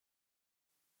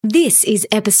This is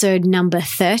episode number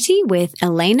 30 with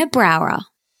Elena Brower.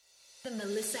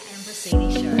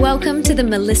 Welcome to the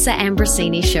Melissa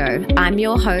Ambrosini Show. I'm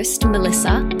your host,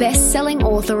 Melissa, best-selling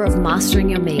author of Mastering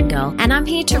Your Mean Girl, and I'm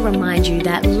here to remind you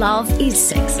that love is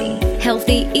sexy,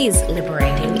 healthy is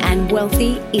liberating, and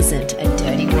wealthy isn't a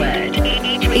dirty word.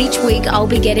 Each week, I'll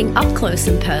be getting up close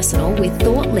and personal with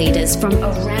thought leaders from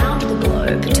around the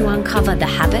globe to uncover the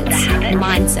habits,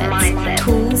 mindsets,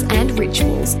 tools, and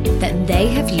rituals that they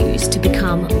have used to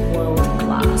become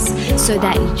world-class so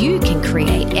that you can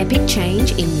create epic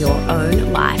change in your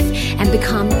own life and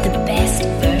become the best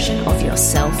version of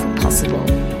yourself possible.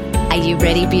 Are you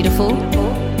ready, beautiful?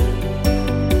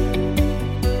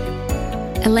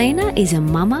 Elena is a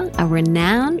mama, a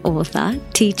renowned author,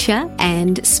 teacher,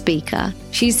 and speaker.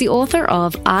 She's the author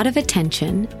of Art of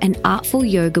Attention, an artful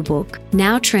yoga book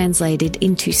now translated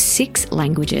into 6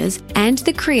 languages, and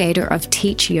the creator of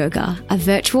Teach Yoga, a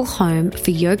virtual home for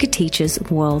yoga teachers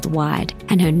worldwide.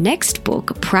 And her next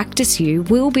book, Practice You,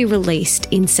 will be released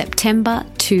in September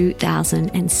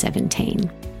 2017.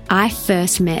 I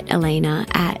first met Elena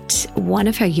at one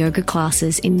of her yoga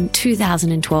classes in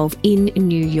 2012 in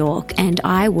New York, and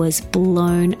I was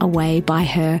blown away by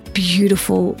her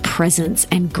beautiful presence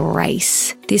and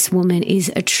grace. This woman is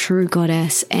a true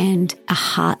goddess and a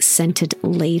heart-centered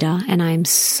leader, and I'm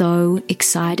so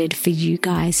excited for you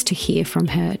guys to hear from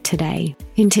her today.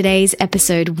 In today's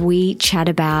episode, we chat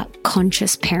about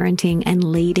conscious parenting and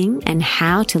leading and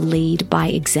how to lead by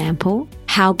example,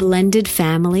 how blended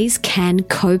families can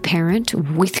co-parent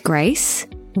with grace,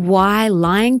 why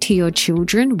lying to your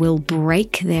children will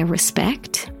break their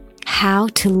respect, how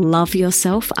to love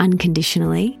yourself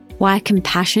unconditionally, why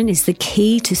compassion is the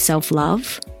key to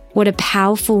self-love, what a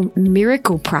powerful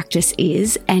miracle practice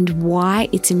is and why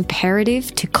it's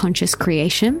imperative to conscious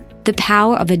creation, the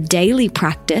power of a daily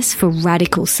practice for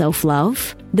radical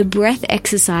self-love, the breath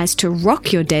exercise to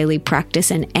rock your daily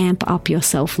practice and amp up your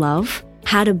self-love,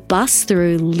 how to bust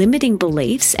through limiting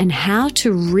beliefs and how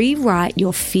to rewrite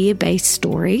your fear-based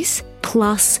stories,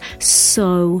 plus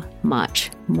so much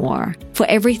more. For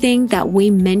everything that we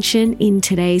mention in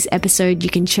today's episode, you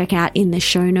can check out in the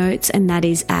show notes, and that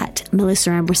is at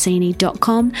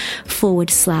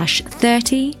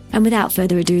melissaambrosini.com/30. And without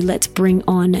further ado, let's bring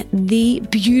on the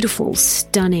beautiful,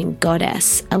 stunning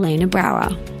goddess, Elena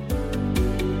Brower.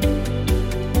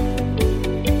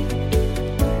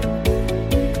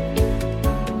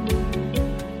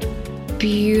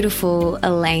 Beautiful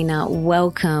Elena,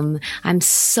 welcome. I'm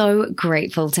so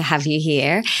grateful to have you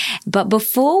here. But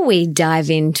before we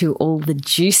dive into all the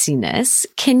juiciness,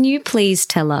 can you please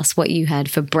tell us what you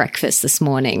had for breakfast this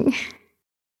morning?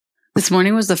 This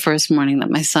morning was the first morning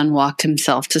that my son walked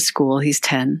himself to school. He's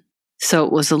 10. So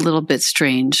it was a little bit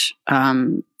strange.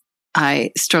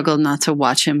 I struggled not to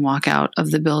watch him walk out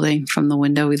of the building from the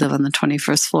window. We live on the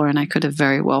 21st floor, and I could have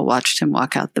very well watched him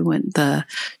walk out the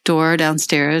door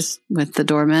downstairs with the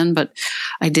doorman, but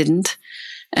I didn't.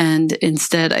 And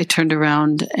instead, I turned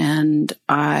around and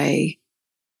I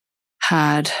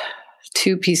had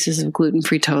 2 pieces of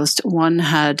gluten-free toast. One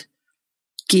had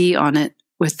ghee on it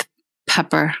with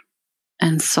pepper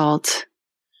and salt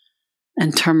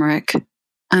and turmeric,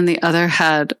 and the other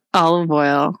had olive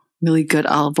oil, really good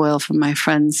olive oil from my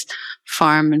friend's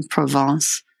farm in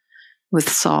Provence, with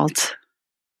salt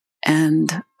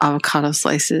and avocado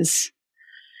slices.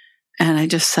 And I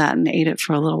just sat and ate it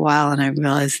for a little while, and I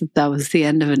realized that was the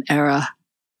end of an era.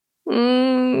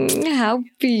 How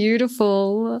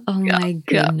beautiful. Oh my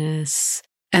goodness.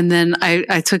 Yeah. And then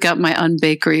I took out my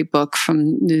Unbakery book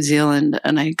from New Zealand,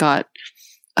 and I got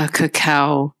a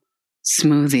cacao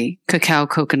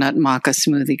coconut maca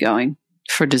smoothie going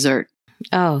for dessert.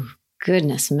 Oh,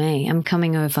 goodness me. I'm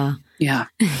coming over. Yeah.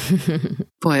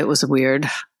 Boy, it was weird.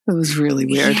 It was really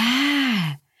weird.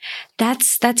 Yeah.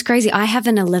 That's crazy. I have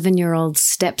an 11-year-old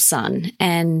stepson,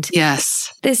 and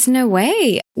yes, there's no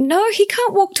way. No, he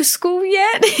can't walk to school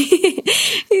yet.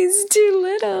 He's too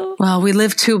little. Well, we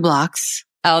live 2 blocks.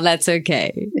 Oh, that's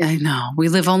okay. I know. We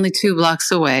live only 2 blocks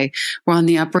away. We're on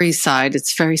the Upper East Side.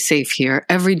 It's very safe here.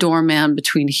 Every doorman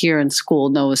between here and school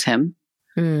knows him.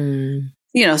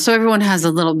 So everyone has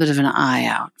a little bit of an eye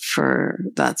out for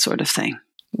that sort of thing.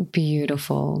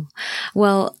 Beautiful.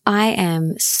 Well, I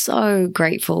am so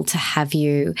grateful to have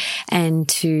you and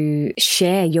to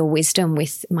share your wisdom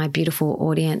with my beautiful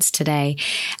audience today.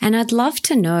 And I'd love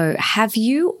to know, have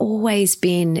you always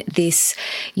been this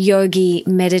yogi,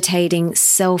 meditating,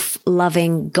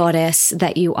 self-loving goddess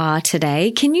that you are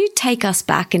today? Can you take us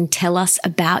back and tell us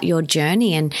about your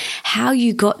journey and how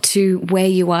you got to where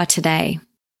you are today?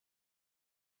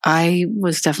 I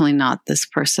was definitely not this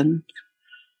person.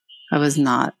 I was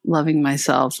not loving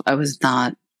myself. I was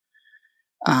not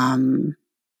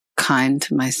kind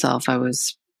to myself. I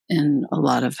was in a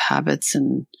lot of habits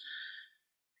and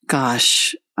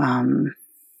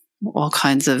all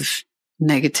kinds of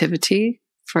negativity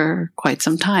for quite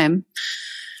some time.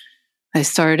 I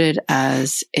started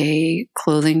as a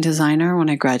clothing designer when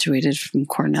I graduated from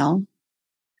Cornell,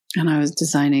 and I was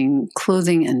designing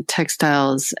clothing and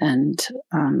textiles, and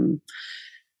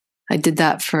I did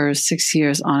that for 6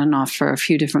 years on and off for a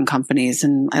few different companies,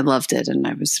 and I loved it. And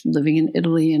I was living in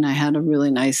Italy, and I had a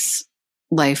really nice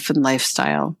life and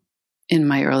lifestyle in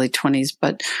my early 20s,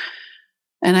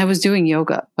 and I was doing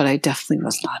yoga, but I definitely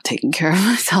was not taking care of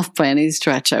myself by any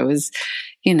stretch. I was,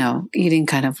 eating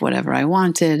kind of whatever I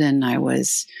wanted, and I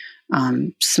was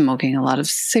smoking a lot of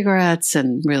cigarettes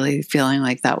and really feeling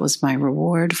like that was my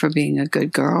reward for being a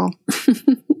good girl.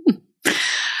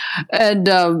 And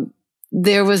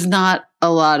there was not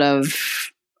a lot of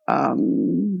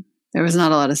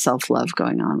self-love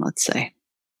going on, let's say.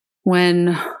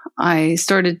 When I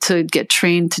started to get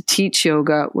trained to teach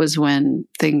yoga was when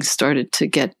things started to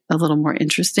get a little more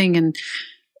interesting. And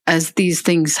as these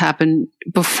things happened,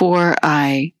 before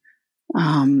I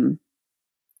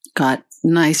got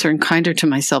nicer and kinder to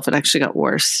myself, it actually got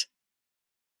worse,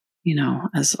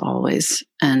 as always.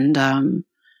 And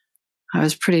I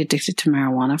was pretty addicted to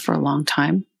marijuana for a long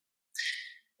time.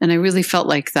 And I really felt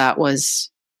like that was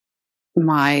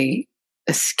my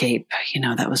escape.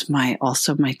 That was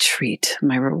also my treat,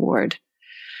 my reward.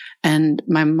 And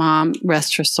my mom,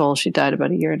 rest her soul, she died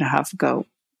about 1.5 years ago.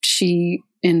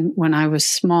 When I was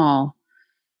small,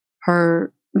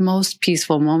 her most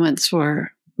peaceful moments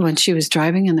were when she was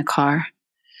driving in the car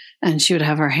and she would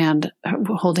have her hand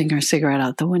holding her cigarette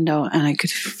out the window, and I could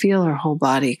feel her whole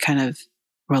body kind of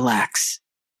relax.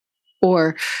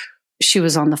 Or she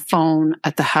was on the phone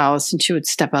at the house and she would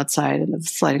step outside in the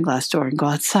sliding glass door and go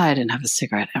outside and have a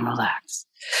cigarette and relax.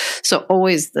 So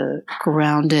always the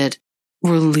grounded,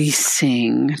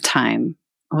 releasing time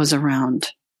was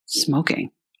around smoking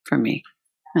for me.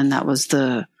 And that was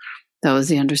the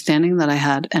understanding that I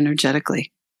had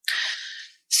energetically.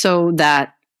 So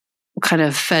that kind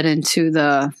of fed into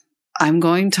I'm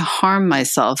going to harm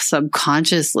myself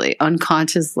subconsciously,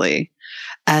 unconsciously,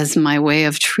 as my way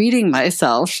of treating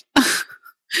myself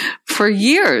for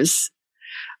years,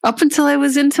 up until I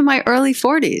was into my early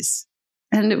 40s.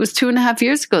 And it was 2.5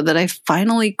 years ago that I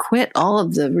finally quit all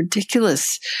of the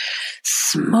ridiculous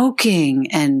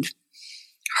smoking and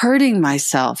hurting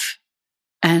myself.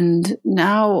 And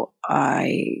now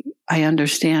I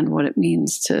understand what it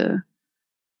means to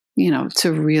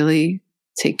really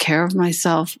take care of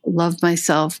myself, love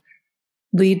myself,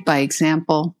 lead by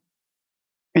example,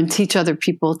 and teach other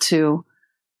people to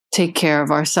take care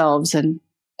of ourselves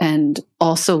and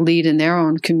also lead in their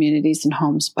own communities and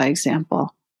homes by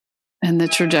example. And the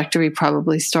trajectory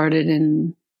probably started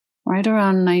in right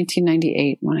around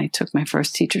 1998 when I took my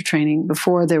first teacher training.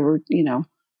 Before there were,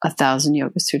 1,000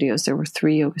 yoga studios. There were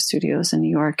 3 yoga studios in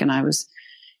New York, and I was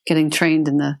getting trained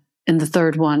in the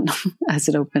third one as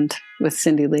it opened with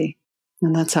Cindy Lee.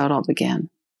 And that's how it all began.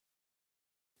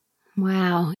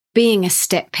 Wow. Being a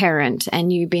step parent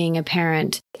and you being a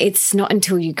parent, it's not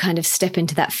until you kind of step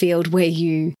into that field where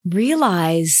you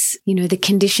realize, the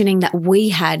conditioning that we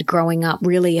had growing up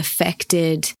really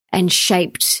affected and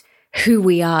shaped who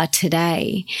we are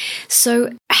today. So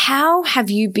how have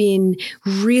you been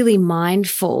really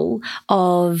mindful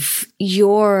of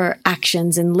your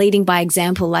actions and leading by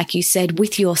example, like you said,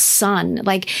 with your son?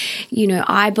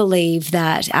 I believe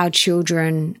that our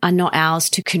children are not ours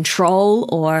to control,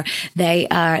 or they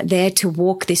are there to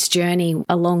walk this journey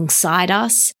alongside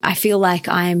us. I feel like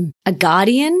I'm a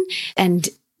guardian and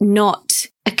not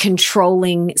a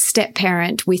controlling step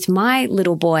parent with my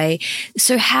little boy.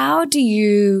 So how do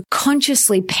you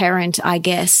consciously parent, I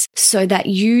guess, so that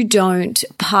you don't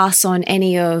pass on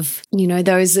any of,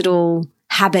 those little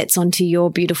habits onto your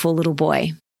beautiful little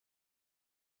boy?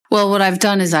 Well, what I've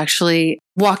done is actually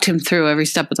walked him through every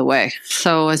step of the way.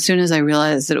 So as soon as I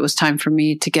realized that it was time for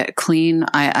me to get clean,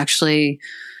 I actually,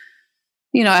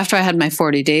 after I had my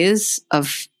 40 days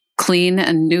of clean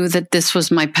and knew that this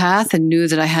was my path and knew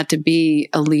that I had to be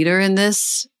a leader in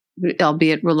this,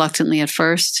 albeit reluctantly at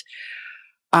first,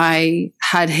 I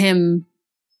had him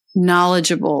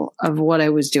knowledgeable of what I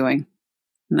was doing.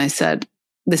 And I said,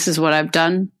 this is what I've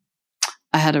done.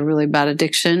 I had a really bad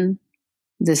addiction.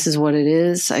 this is what it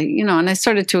is. And I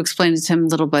started to explain it to him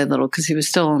little by little because he was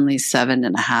still only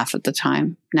 7.5 at the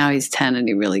time. Now he's 10 and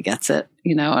he really gets it,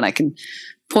 and I can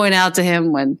point out to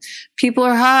him when people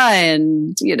are high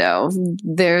and,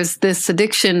 there's this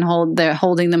addiction they're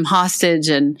holding them hostage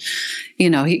and,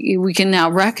 we can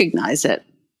now recognize it.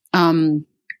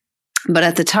 But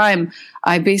at the time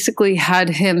I basically had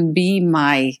him be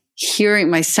my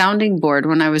sounding board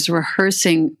when I was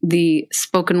rehearsing the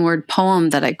spoken word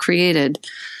poem that I created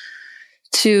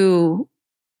to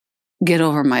get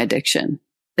over my addiction.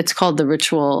 It's called The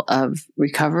Ritual of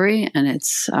Recovery, and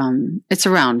it's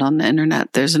around on the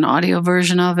internet. There's an audio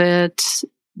version of it.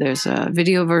 There's a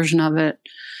video version of it.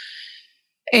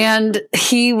 And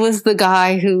he was the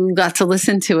guy who got to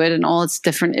listen to it in all its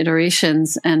different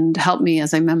iterations and help me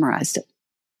as I memorized it.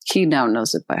 He now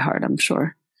knows it by heart, I'm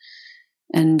sure.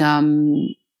 And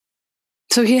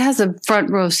so he has a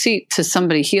front row seat to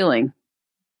somebody healing,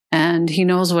 and he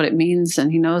knows what it means,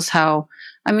 and he knows how.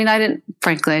 I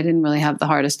didn't really have the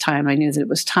hardest time. I knew that it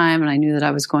was time, and I knew that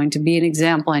I was going to be an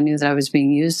example. I knew that I was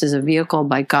being used as a vehicle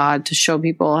by God to show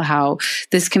people how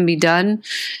this can be done,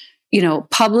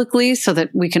 publicly, so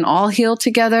that we can all heal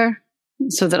together,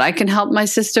 so that I can help my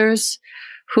sisters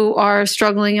who are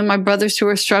struggling and my brothers who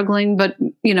are struggling, but,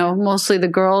 mostly the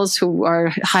girls who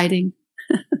are hiding.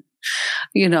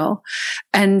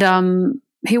 And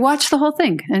he watched the whole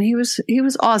thing, and he was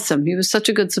awesome. He was such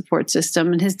a good support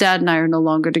system, and his dad and I are no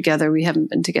longer together. We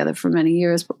haven't been together for many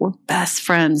years, but we're best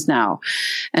friends now.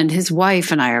 And his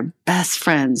wife and I are best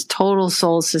friends, total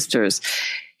soul sisters.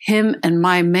 Him and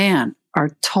my man are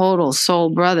total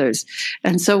soul brothers.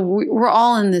 And so we're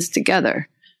all in this together.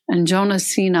 And Jonah's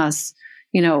seen us,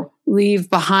 leave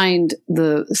behind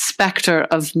the specter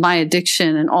of my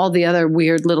addiction and all the other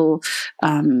weird little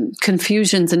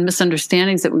confusions and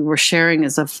misunderstandings that we were sharing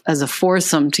as a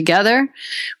foursome together.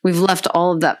 We've left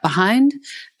all of that behind,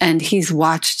 and he's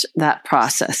watched that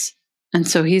process. And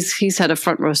so he's had a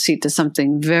front row seat to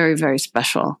something very, very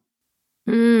special.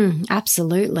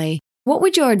 Absolutely. What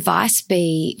would your advice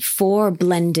be for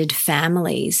blended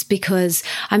families? Because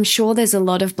I'm sure there's a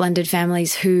lot of blended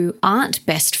families who aren't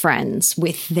best friends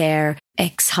with their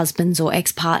ex-husbands or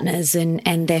ex-partners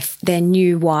and their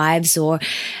new wives. Or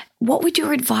what would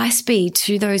your advice be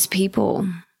to those people?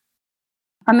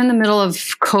 I'm in the middle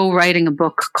of co-writing a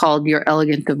book called Your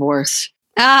Elegant Divorce.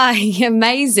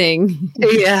 Amazing.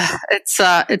 Yeah, it's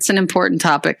an important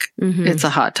topic. Mm-hmm. It's a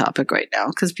hot topic right now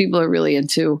because people are really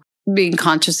into being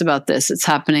conscious about this. It's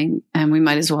happening, and we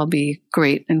might as well be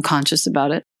great and conscious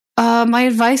about it. My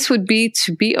advice would be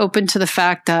to be open to the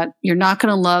fact that you're not going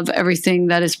to love everything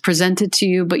that is presented to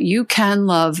you, but you can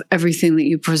love everything that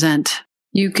you present.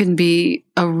 You can be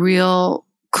a real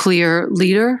clear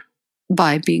leader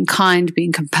by being kind,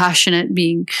 being compassionate,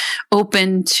 being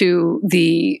open to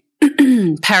the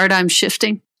paradigm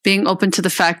shifting, being open to the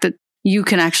fact that you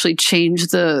can actually change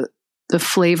the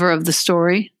flavor of the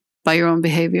story by your own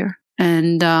behavior.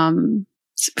 And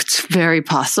it's very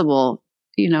possible,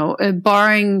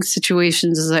 barring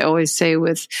situations, as I always say,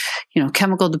 with,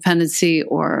 chemical dependency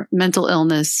or mental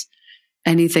illness,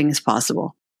 anything is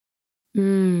possible.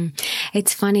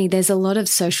 It's funny. There's a lot of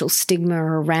social stigma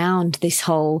around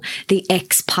the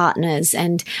ex-partners,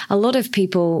 and a lot of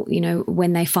people,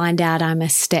 when they find out I'm a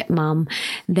stepmom,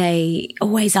 they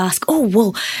always ask, "Oh,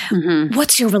 well,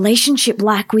 what's your relationship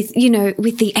like with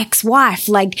the ex-wife?"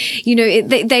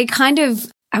 They kind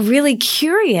of are really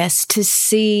curious to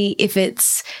see if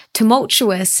it's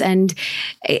tumultuous, and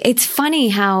it's funny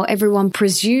how everyone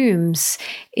presumes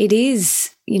it is,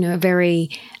 very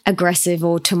aggressive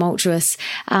or tumultuous.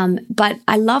 But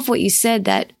I love what you said,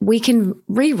 that we can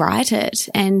rewrite it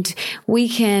and we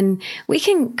can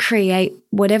create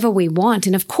whatever we want.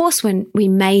 And of course, when we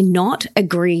may not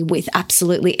agree with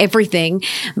absolutely everything,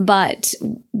 but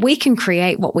we can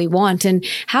create what we want. And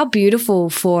how beautiful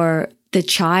for the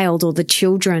child or the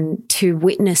children to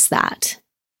witness that.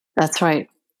 That's right.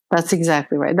 That's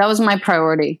exactly right. That was my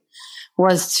priority,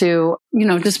 was to,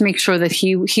 just make sure that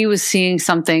he was seeing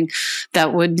something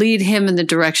that would lead him in the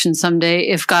direction someday,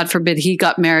 if God forbid he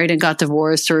got married and got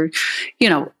divorced, or,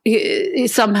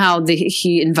 somehow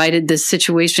he invited this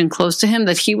situation close to him,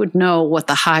 that he would know what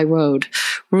the high road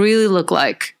really looked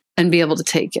like and be able to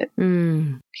take it.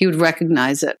 He would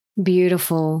recognize it.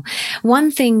 Beautiful.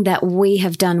 One thing that we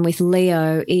have done with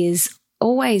Leo is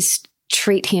always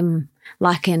treat him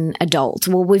like an adult.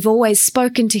 Well, we've always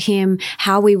spoken to him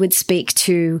how we would speak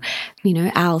to,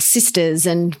 our sisters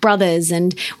and brothers,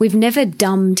 and we've never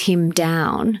dumbed him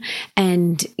down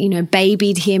and,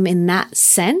 babied him in that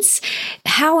sense.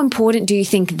 How important do you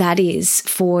think that is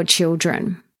for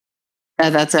children?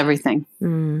 That's everything.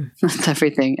 That's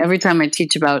everything. Every time I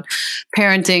teach about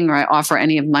parenting or I offer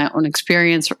any of my own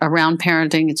experience around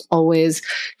parenting, it's always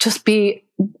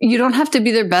you don't have to be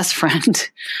their best friend,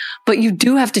 but you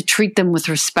do have to treat them with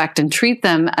respect and treat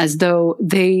them as though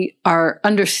they are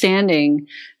understanding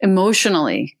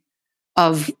emotionally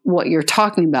of what you're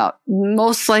talking about.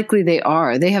 Most likely they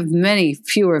are. They have many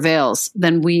fewer veils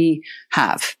than we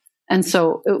have. And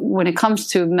so when it comes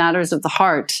to matters of the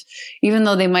heart, even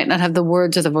though they might not have the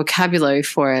words or the vocabulary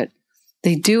for it,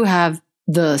 they do have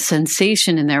the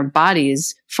sensation in their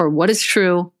bodies for what is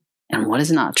true and what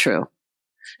is not true.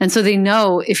 And so they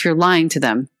know if you're lying to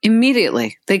them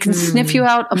immediately. They can sniff you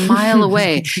out a mile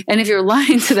away. And if you're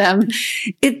lying to them,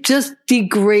 it just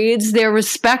degrades their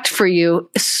respect for you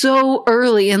so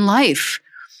early in life.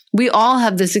 We all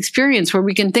have this experience where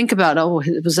we can think about,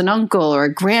 it was an uncle or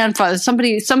a grandfather,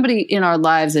 somebody in our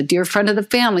lives, a dear friend of the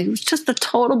family who was just a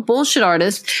total bullshit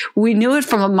artist. We knew it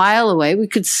from a mile away. We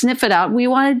could sniff it out. We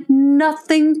wanted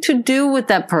nothing to do with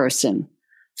that person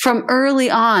from early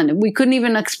on. We couldn't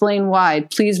even explain why.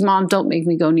 Please, Mom, don't make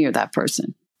me go near that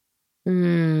person.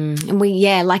 And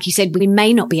like you said, we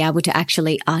may not be able to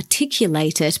actually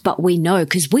articulate it, but we know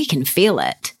because we can feel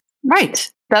it.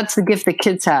 Right. That's the gift that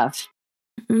kids have.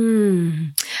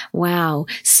 Wow.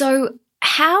 So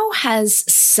how has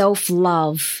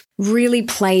self-love really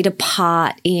played a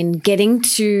part in getting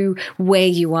to where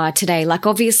you are today? Like,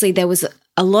 obviously there was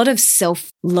a lot of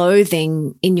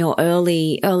self-loathing in your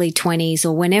early 20s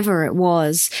or whenever it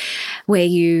was where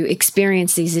you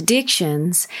experienced these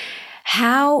addictions.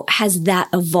 How has that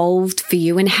evolved for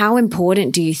you, and how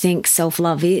important do you think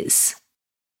self-love is?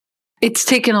 It's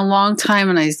taken a long time,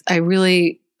 and I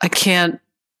can't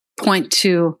point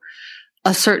to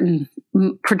a certain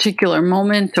particular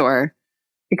moment or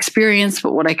experience,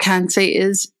 but what I can say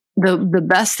is the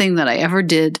best thing that I ever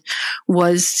did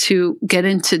was to get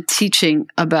into teaching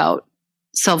about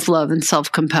self-love and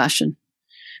self-compassion.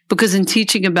 Because in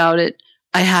teaching about it,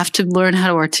 I have to learn how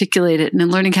to articulate it. And in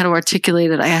learning how to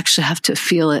articulate it, I actually have to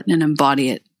feel it and embody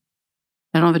it.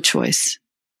 I don't have a choice.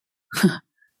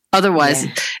 Otherwise,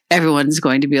 everyone's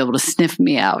going to be able to sniff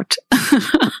me out.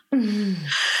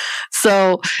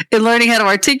 So in learning how to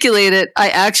articulate it, I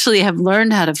actually have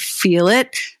learned how to feel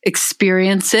it,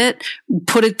 experience it,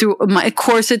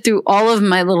 course it through all of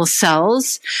my little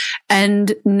cells,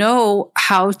 and know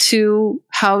how to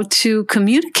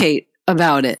communicate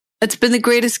about it. It's been the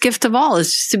greatest gift of all,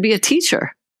 is just to be a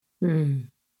teacher.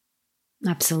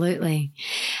 Absolutely.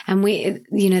 And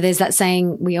there's that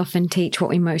saying, we often teach what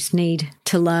we most need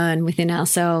to learn within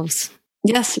ourselves.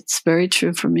 Yes, it's very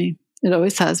true for me. It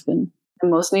always has been. I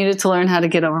most needed to learn how to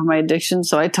get over my addiction,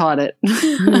 so I taught it.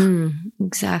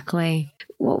 Exactly.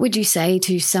 What would you say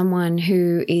to someone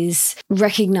who is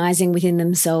recognizing within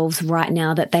themselves right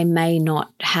now that they may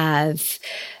not have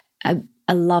a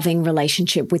loving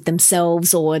relationship with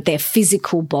themselves or their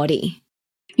physical body?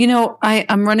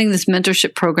 I'm running this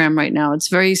mentorship program right now. It's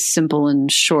very simple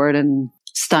and short and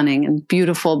stunning and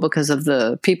beautiful because of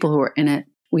the people who are in it.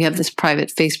 We have this private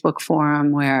Facebook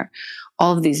forum where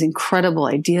all of these incredible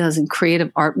ideas and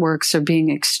creative artworks are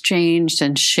being exchanged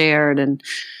and shared. And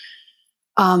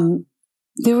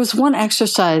there was one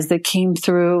exercise that came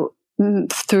through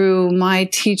my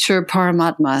teacher,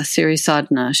 Paramatma, Siri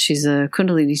Sadhana. She's a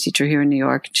Kundalini teacher here in New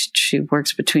York. She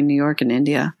works between New York and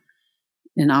India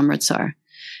in Amritsar.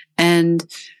 And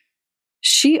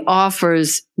she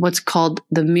offers what's called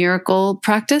the miracle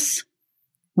practice,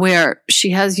 where she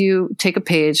has you take a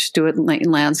page, do it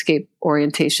in landscape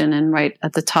orientation, and write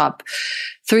at the top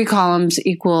 3 columns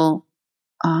equal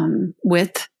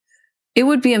width. It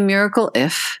would be a miracle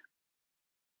if.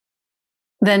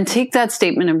 Then take that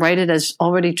statement and write it as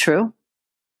already true.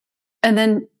 And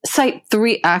then cite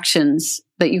 3 actions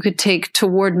that you could take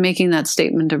toward making that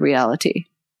statement a reality.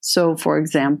 So, for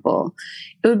example,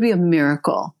 it would be a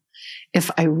miracle if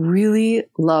I really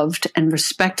loved and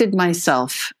respected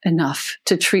myself enough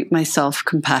to treat myself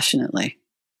compassionately.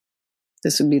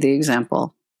 This would be the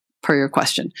example per your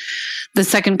question. The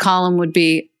second column would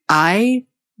be, I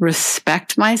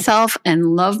respect myself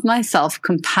and love myself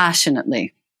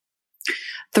compassionately.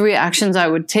 3 actions I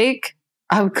would take: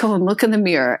 I would go and look in the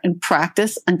mirror and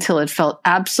practice until it felt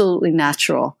absolutely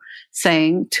natural,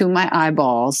 saying to my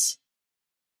eyeballs,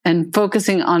 and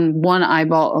focusing on one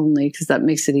eyeball only, because that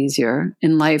makes it easier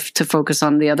in life to focus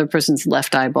on the other person's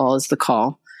left eyeball is the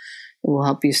call. It will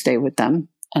help you stay with them.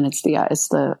 And it's the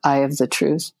eye of the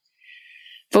truth.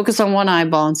 Focus on one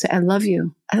eyeball and say, I love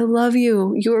you. I love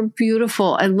you. You're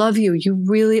beautiful. I love you. You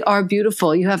really are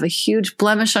beautiful. You have a huge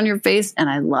blemish on your face, and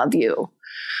I love you.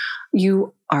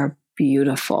 You are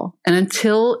beautiful. And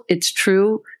until it's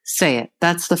true say it.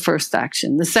 That's the first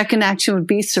action. The second action would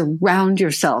be surround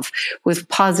yourself with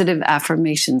positive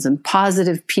affirmations and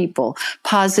positive people,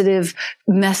 positive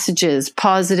messages,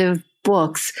 positive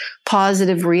books,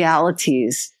 positive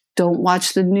realities. Don't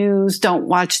watch the news. Don't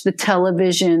watch the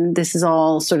television. This is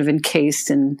all sort of encased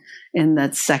in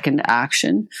that second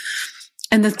action.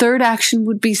 And the third action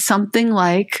would be something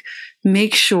like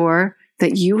make sure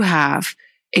that you have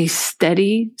a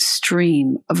steady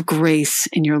stream of grace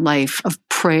in your life, of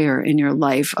prayer in your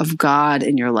life, of God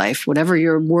in your life, whatever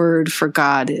your word for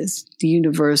God is, the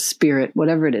universe, spirit,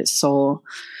 whatever it is, soul.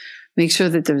 Make sure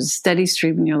that there's a steady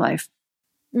stream in your life.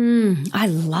 I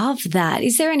love that.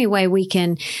 Is there any way we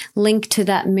can link to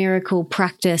that miracle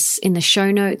practice in the show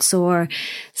notes or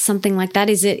something like that?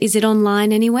 Is it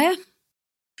online anywhere?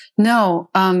 No,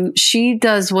 she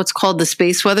does what's called the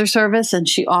Space Weather Service, and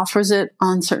she offers it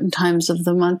on certain times of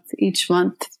the month, each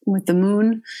month with the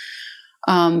moon.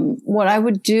 What I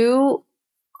would do,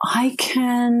 I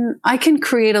can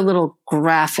create a little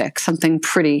graphic, something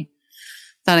pretty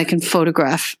that I can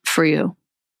photograph for you.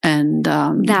 And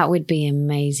that would be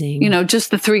amazing.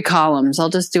 Just the 3 columns. I'll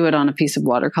just do it on a piece of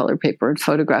watercolor paper and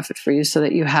photograph it for you so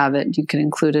that you have it. You can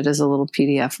include it as a little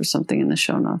PDF or something in the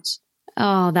show notes.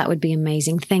 Oh, that would be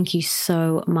amazing. Thank you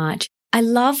so much. I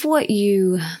love what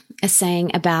you are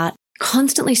saying about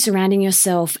constantly surrounding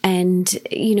yourself. And,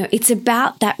 it's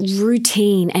about that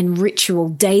routine and ritual,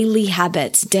 daily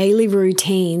habits, daily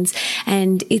routines.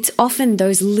 And it's often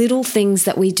those little things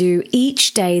that we do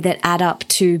each day that add up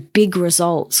to big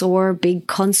results or big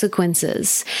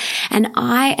consequences. And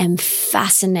I am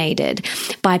fascinated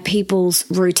by people's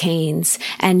routines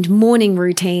and morning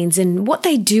routines and what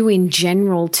they do in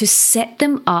general to set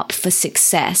them up for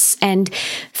success and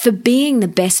for being the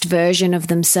best version of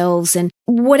themselves and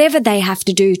whatever they have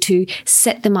to do to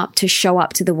set them up to show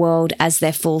up to the world as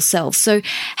their full self. So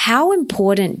how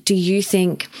important do you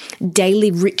think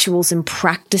daily rituals and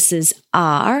practices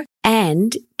are?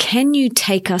 And can you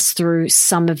take us through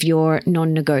some of your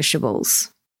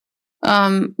non-negotiables?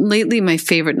 Lately, my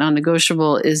favorite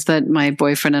non-negotiable is that my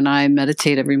boyfriend and I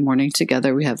meditate every morning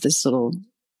together. We have this little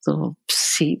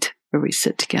seat where we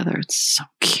sit together. It's so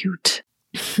cute.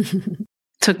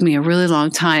 Took me a really long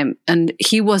time, and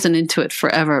he wasn't into it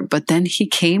forever, but then he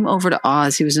came over to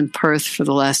Oz. He was in Perth for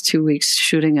the last 2 weeks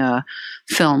shooting a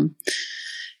film.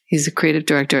 He's a creative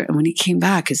director. And when he came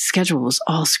back, his schedule was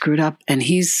all screwed up, and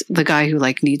he's the guy who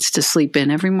needs to sleep in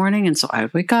every morning. And so I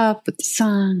would wake up with the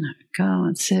sun, I would go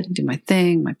and sit and do my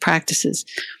thing, my practices.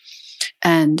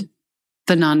 And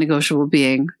the non-negotiable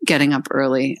being getting up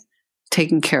early,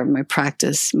 taking care of my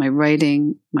practice, my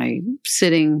writing, my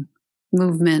sitting,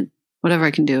 movement, whatever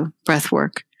I can do, breath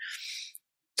work,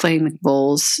 playing the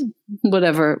bowls,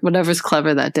 whatever's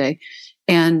clever that day.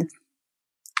 And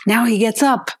now he gets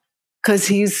up because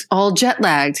he's all jet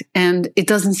lagged and it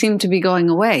doesn't seem to be going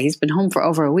away. He's been home for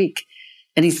over a week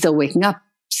and he's still waking up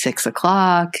 6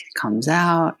 o'clock, comes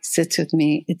out, sits with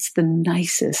me. It's the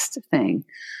nicest thing.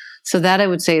 So that I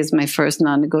would say is my first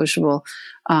non-negotiable.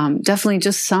 Definitely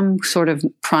just some sort of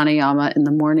pranayama in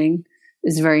the morning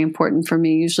is very important for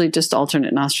me, usually just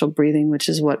alternate nostril breathing, which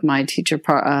is what my teacher,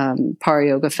 Para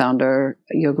Yoga founder,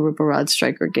 Yoga Rupa Rod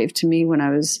Stryker, gave to me when I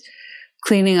was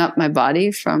cleaning up my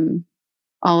body from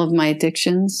all of my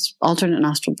addictions. Alternate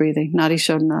nostril breathing, Nadi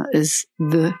Shodhana, is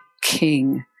the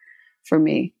king for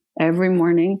me. Every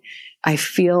morning, I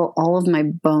feel all of my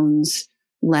bones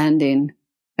landing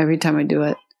every time I do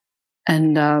it.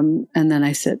 And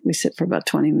then we sit for about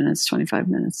 20 minutes, 25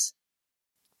 minutes.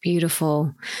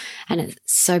 Beautiful. And it's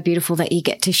so beautiful that you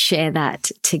get to share that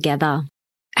together.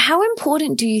 How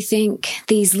important do you think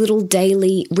these little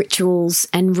daily rituals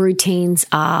and routines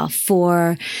are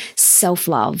for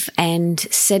self-love and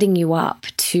setting you up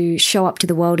to show up to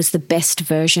the world as the best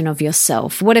version of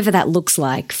yourself, whatever that looks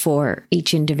like for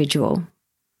each individual?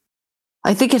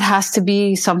 I think it has to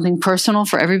be something personal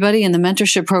for everybody. In the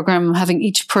mentorship program, I'm having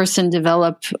each person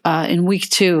develop in week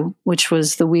 2, which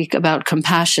was the week about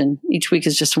compassion. Each week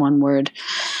is just one word.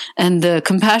 And the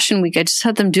compassion week, I just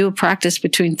had them do a practice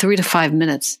between 3 to 5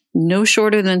 minutes, no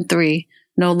shorter than 3,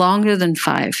 no longer than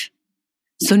 5.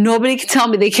 So nobody can tell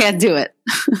me they can't do it.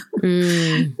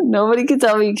 Nobody can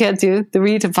tell me you can't do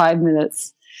 3 to 5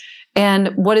 minutes.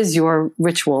 And what is your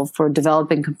ritual for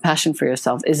developing compassion for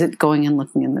yourself? Is it going and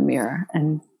looking in the mirror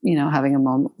and, having a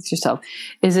moment with yourself?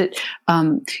 Is it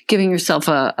giving yourself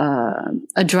a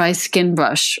dry skin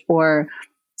brush or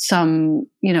some,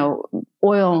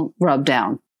 oil rub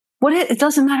down? It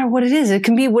doesn't matter what it is. It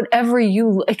can be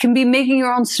it can be making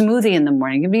your own smoothie in the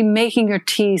morning. It can be making your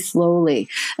tea slowly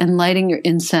and lighting your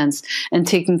incense and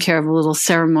taking care of a little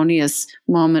ceremonious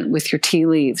moment with your tea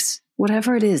leaves.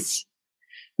 whatever it is.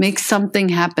 Make something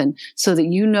happen so that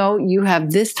you know you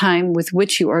have this time with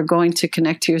which you are going to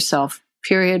connect to yourself.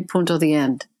 Period. Punto. The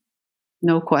end.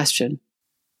 No question.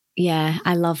 Yeah,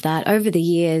 I love that. Over the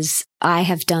years, I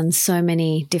have done so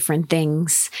many different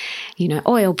things,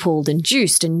 oil pulled and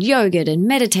juiced and yogurt and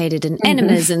meditated and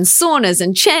enemas and saunas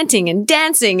and chanting and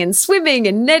dancing and swimming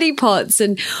and neti pots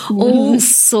and all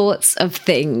sorts of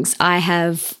things I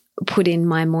have put in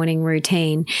my morning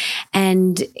routine.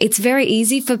 And it's very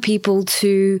easy for people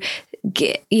to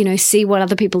see what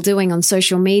other people are doing on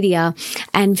social media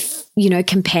and,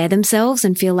 compare themselves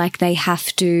and feel like they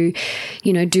have to,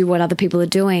 do what other people are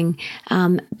doing.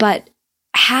 But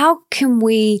how can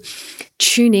we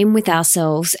tune in with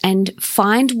ourselves and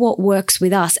find what works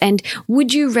with us? And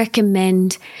would you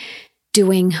recommend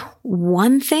doing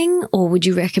one thing, or would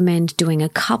you recommend doing a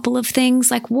couple of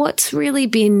things? Like, what's really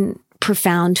been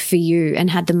profound for you and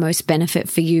had the most benefit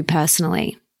for you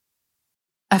personally?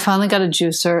 I finally got a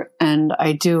juicer, and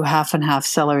I do half and half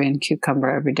celery and cucumber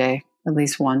every day, at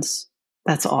least once.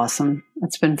 That's awesome.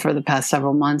 It's been for the past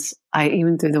several months.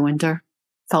 Even through the winter,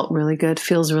 felt really good,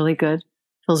 feels really good,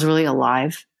 feels really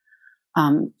alive.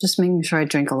 Just making sure I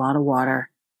drink a lot of water,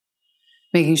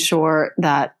 making sure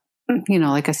that,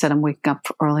 like I said, I'm waking up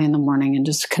early in the morning and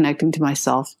just connecting to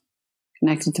myself,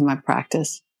 connecting to my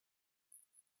practice.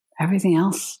 Everything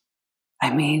else, I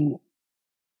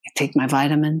take my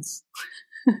vitamins.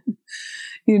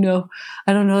 I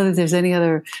don't know that there's any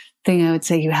other thing I would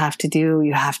say you have to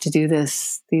do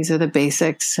this. These are the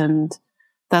basics. And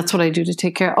that's what I do to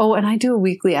take care. Oh, and I do a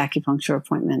weekly acupuncture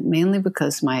appointment, mainly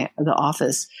because the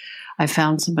office, I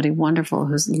found somebody wonderful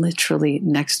who's literally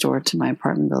next door to my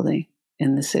apartment building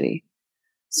in the city.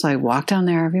 So I walk down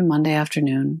there every Monday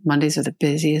afternoon. Mondays are the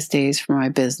busiest days for my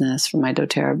business, for my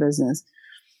doTERRA business.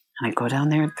 And I go down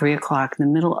there at 3:00 in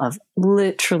the middle of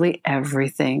literally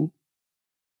everything.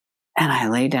 And I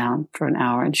lay down for an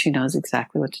hour, and she knows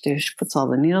exactly what to do. She puts all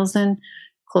the needles in,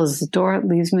 closes the door,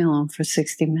 leaves me alone for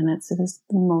 60 minutes. It is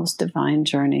the most divine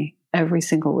journey every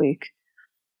single week.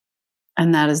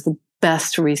 And that is the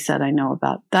best reset I know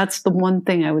about. That's the one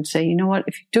thing I would say, you know what?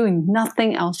 If you're doing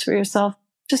nothing else for yourself,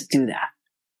 just do that.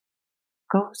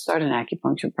 Go start an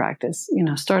acupuncture practice.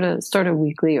 Start a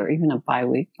weekly or even a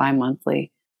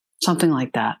bi-monthly, something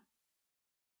like that.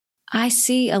 I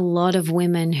see a lot of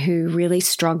women who really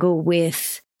struggle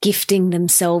with gifting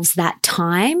themselves that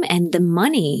time and the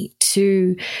money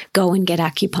to go and get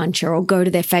acupuncture or go to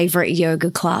their favorite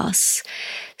yoga class.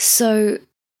 So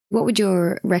what would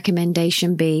your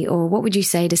recommendation be, or what would you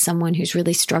say to someone who's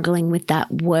really struggling with that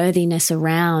worthiness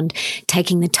around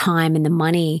taking the time and the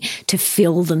money to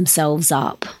fill themselves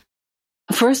up?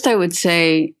 First, I would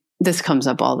say, this comes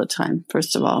up all the time,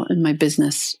 first of all, in my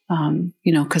business,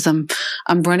 because I'm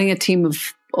running a team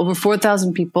of over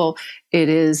 4,000 people. It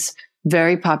is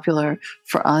very popular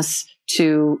for us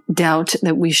to doubt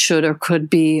that we should or could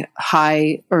be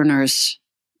high earners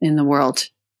in the world.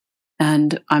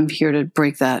 And I'm here to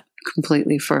break that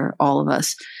completely for all of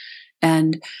us.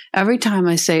 And every time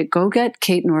I say, go get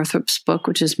Kate Northrup's book,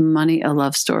 which is Money, a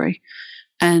Love Story,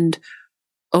 and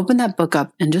open that book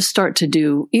up and just start to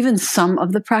do even some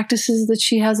of the practices that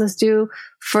she has us do.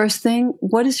 First thing,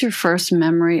 what is your first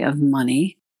memory of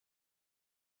money?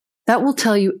 That will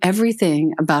tell you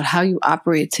everything about how you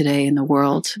operate today in the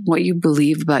world, what you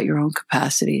believe about your own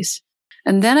capacities.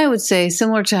 And then I would say,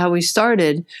 similar to how we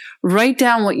started, write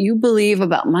down what you believe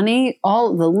about money,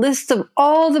 all the list of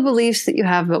all the beliefs that you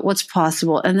have about what's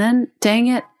possible. And then, dang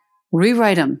it,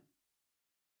 rewrite them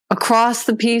across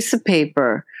the piece of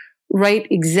paper. Write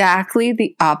exactly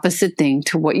the opposite thing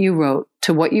to what you wrote,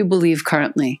 to what you believe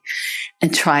currently,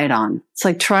 and try it on. It's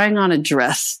like trying on a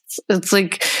dress. It's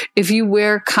like if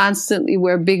you constantly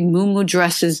wear big muumuu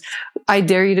dresses, I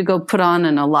dare you to go put on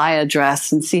an Alaya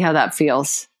dress and see how that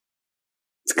feels.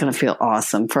 It's going to feel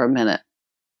awesome for a minute.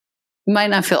 It might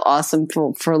not feel awesome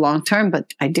for a long term,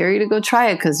 but I dare you to go try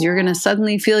it, because you're going to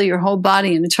suddenly feel your whole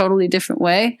body in a totally different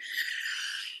way.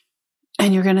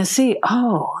 And you're going to see,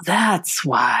 oh, that's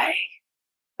why.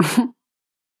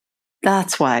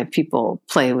 That's why people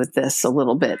play with this a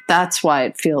little bit. That's why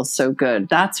it feels so good.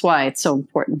 That's why it's so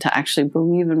important to actually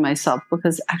believe in myself,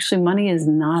 because actually money is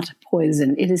not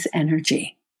poison. It is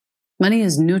energy. Money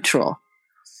is neutral.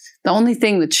 The only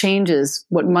thing that changes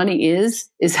what money is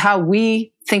how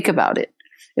we think about it.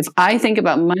 If I think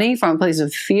about money from a place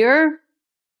of fear,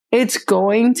 it's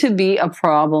going to be a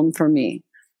problem for me.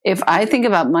 If I think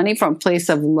about money from a place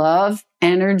of love,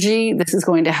 energy, this is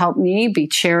going to help me be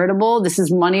charitable.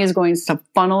 Money is going to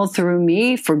funnel through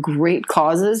me for great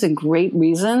causes and great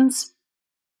reasons.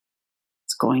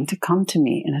 It's going to come to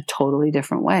me in a totally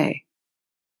different way.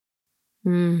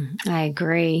 I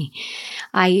agree.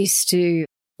 I used to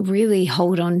really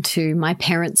hold on to my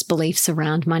parents' beliefs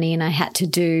around money, and I had to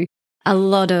do a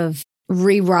lot of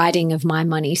rewriting of my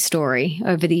money story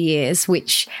over the years,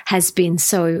 which has been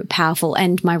so powerful,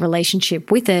 and my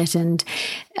relationship with it, and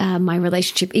my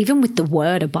relationship even with the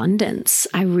word abundance.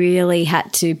 I really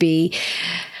had to be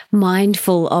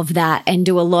mindful of that and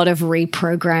do a lot of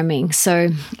reprogramming. So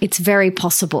it's very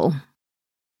possible.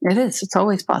 It is. It's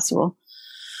always possible.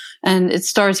 And it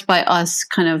starts by us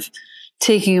kind of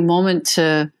taking a moment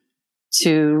to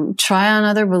try on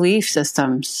other belief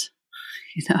systems.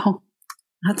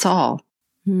 That's all.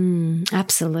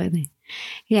 Absolutely.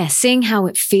 Yeah. Seeing how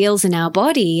it feels in our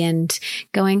body and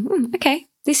going, okay,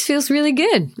 this feels really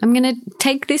good. I'm going to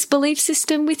take this belief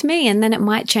system with me, and then it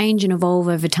might change and evolve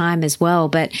over time as well.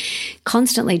 But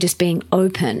constantly just being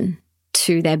open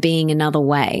to there being another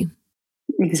way.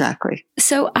 Exactly.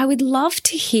 So I would love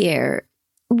to hear,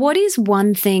 what is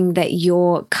one thing that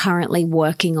you're currently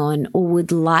working on or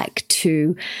would like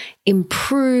to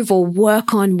improve or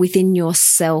work on within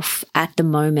yourself at the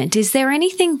moment? Is there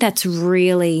anything that's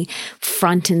really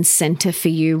front and center for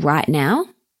you right now?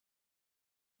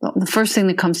 Well, the first thing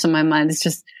that comes to my mind is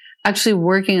just actually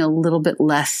working a little bit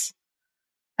less.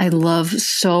 I love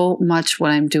so much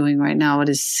what I'm doing right now. It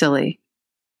is silly.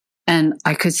 And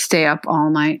I could stay up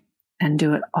all night and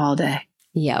do it all day.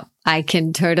 Yep, I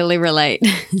can totally relate.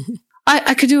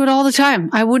 I could do it all the time.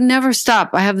 I would never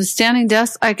stop. I have a standing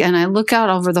desk and I look out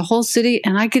over the whole city,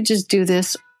 and I could just do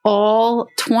this all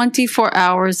 24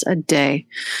 hours a day.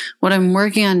 What I'm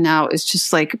working on now is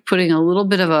just like putting a little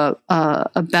bit of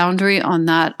a boundary on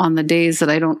that on the days that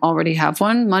I don't already have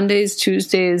one. Mondays,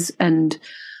 Tuesdays, and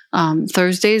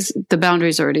Thursdays, the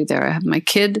boundary's already there. I have my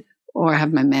kid or I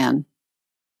have my man.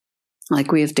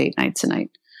 Like we have date night tonight.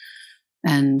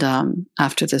 And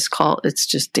after this call, it's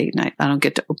just date night. I don't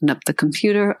get to open up the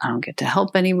computer. I don't get to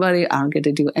help anybody. I don't get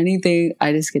to do anything.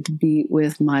 I just get to be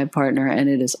with my partner, and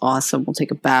it is awesome. We'll take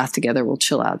a bath together. We'll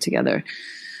chill out together.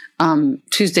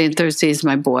 Tuesday and Thursday is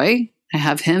my boy. I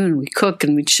have him, and we cook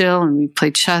and we chill and we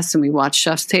play chess and we watch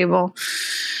Chef's Table.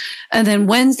 And then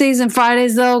Wednesdays and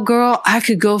Fridays, though, girl, I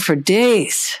could go for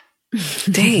days.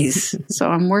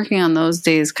 So I'm working on those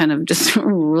days, kind of just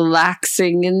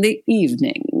relaxing in the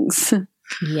evenings.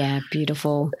 Yeah,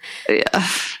 beautiful. Yeah.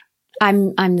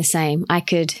 I'm the same. I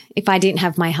could, if I didn't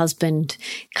have my husband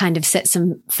kind of set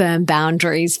some firm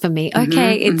boundaries for me.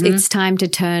 Okay, it's time to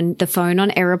turn the phone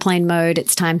on airplane mode.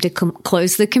 It's time to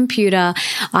close the computer.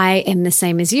 I am the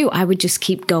same as you. I would just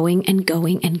keep going and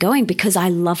going and going because I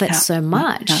love it so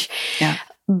much. Yeah.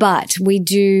 But we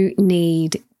do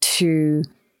need to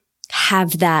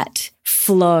have that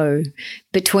flow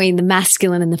between the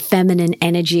masculine and the feminine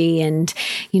energy, and,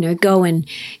 go and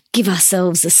give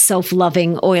ourselves a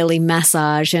self-loving, oily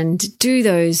massage and do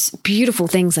those beautiful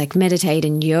things like meditate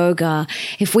and yoga.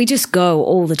 If we just go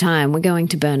all the time, we're going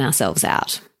to burn ourselves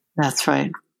out. That's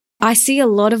right. I see a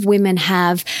lot of women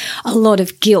have a lot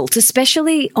of guilt,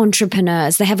 especially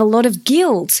entrepreneurs. They have a lot of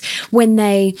guilt when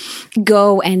they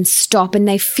go and stop, and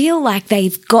they feel like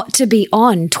they've got to be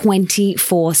on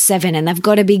 24/7, and they've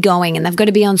got to be going, and they've got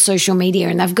to be on social media,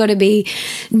 and they've got to be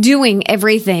doing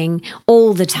everything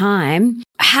all the time.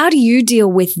 How do you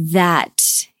deal with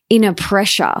that inner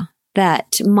pressure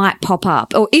that might pop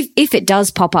up, or if it does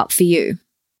pop up for you?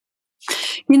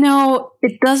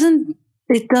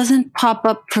 It doesn't pop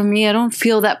up for me. I don't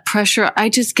feel that pressure. I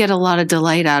just get a lot of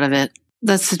delight out of it.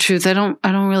 That's the truth. I don't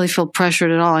really feel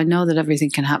pressured at all. I know that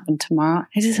everything can happen tomorrow.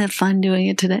 I just had fun doing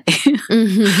it today.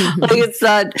 Like it's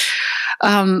not,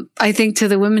 I think to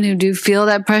the women who do feel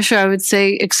that pressure, I would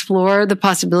say explore the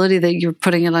possibility that you're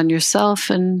putting it on yourself,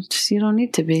 and you don't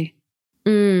need to be.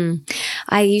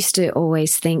 I used to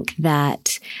always think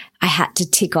that I had to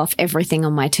tick off everything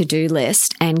on my to-do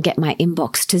list and get my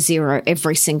inbox to 0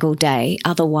 every single day.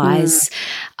 Otherwise,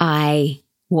 I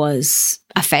was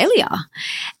a failure.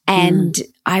 And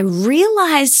I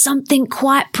realized something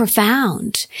quite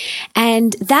profound.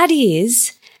 And that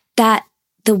is that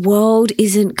the world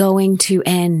isn't going to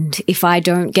end if I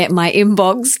don't get my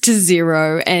inbox to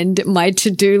 0 and my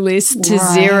to-do list to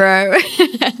 0.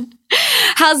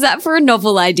 How's that for a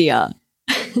novel idea?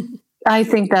 I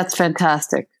think that's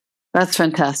fantastic. That's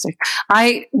fantastic.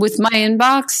 With my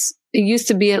inbox, it used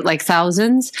to be at like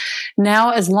thousands.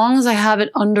 Now, as long as I have it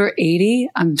under 80,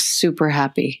 I'm super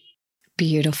happy.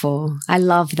 Beautiful. I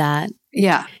love that.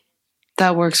 Yeah,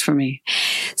 that works for me.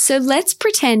 So let's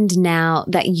pretend now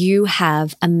that you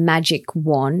have a magic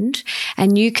wand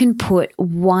and you can put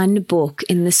one book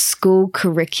in the school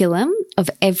curriculum of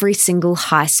every single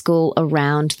high school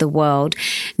around the world.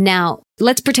 Now,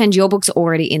 let's pretend your book's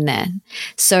already in there.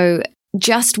 So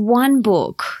just one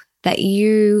book that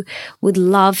you would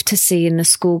love to see in the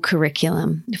school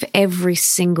curriculum for every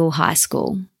single high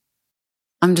school?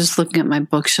 I'm just looking at my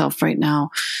bookshelf right now.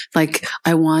 Like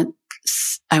I want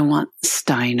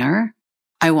Steiner.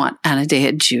 I want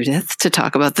Anadeha Judith to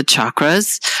talk about the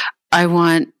chakras. I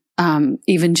want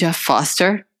even Jeff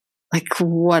Foster. Like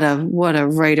what a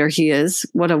writer he is.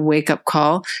 What a wake up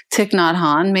call. Thich Nhat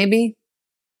Hanh, maybe.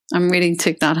 I'm reading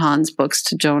Thich Nhat Hanh's books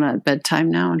to Jonah at bedtime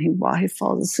now, and he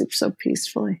falls asleep so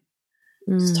peacefully.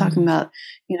 He's talking about,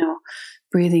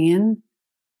 breathing in,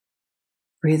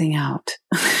 breathing out,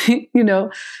 and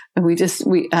there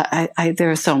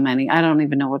are so many. I don't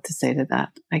even know what to say to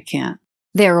that. I can't.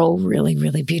 They're all really,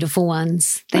 really beautiful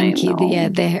ones. Thank you. Yeah,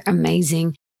 they're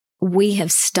amazing. We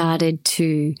have started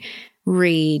to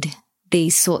read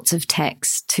these sorts of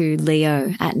texts to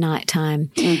Leo at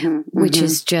nighttime, which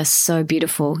is just so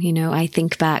beautiful. I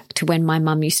think back to when my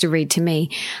mum used to read to me.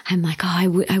 I'm like, I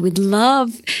would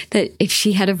love that if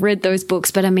she had have read those books.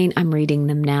 But I mean, I'm reading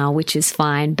them now, which is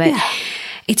fine. But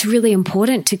it's really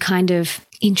important to kind of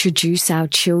introduce our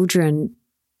children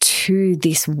to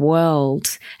this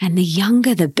world, and the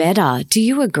younger, the better. Do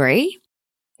you agree?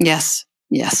 Yes.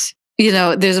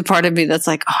 There's a part of me that's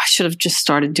like, I should have just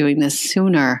started doing this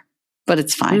sooner. But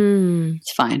it's fine.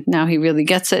 It's fine. Now he really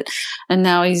gets it. And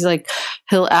now he's like,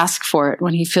 he'll ask for it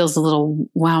when he feels a little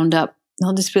wound up.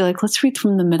 He'll just be like, let's read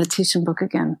from the meditation book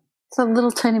again. It's a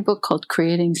little tiny book called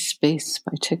Creating Space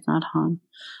by Thich Nhat Hanh,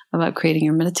 about creating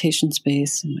your meditation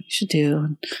space and what you should do,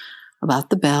 and about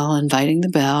the bell, inviting the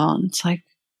bell. And it's like,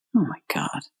 oh my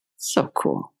God, so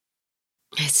cool.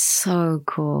 It's so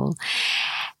cool.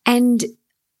 And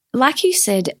like you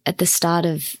said at the start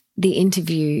of the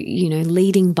interview,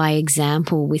 leading by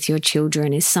example with your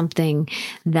children is something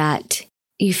that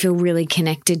you feel really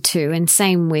connected to. And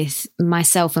same with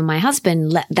myself and my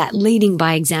husband, that leading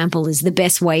by example is the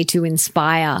best way to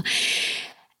inspire.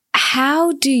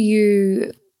 How do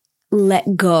you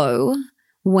let go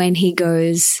when he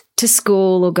goes to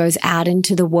school or goes out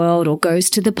into the world or goes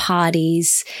to the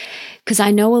parties? Because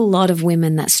I know a lot of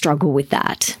women that struggle with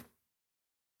that.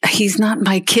 He's not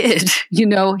my kid.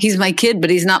 He's my kid,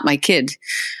 but he's not my kid.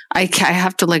 I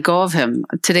have to let go of him.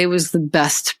 Today was the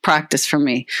best practice for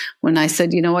me. When I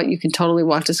said, you know what, you can totally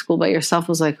walk to school by yourself,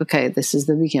 I was like, okay, this is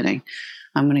the beginning.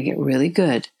 I'm going to get really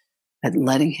good at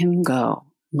letting him go,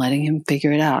 letting him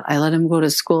figure it out. I let him go to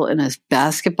school in a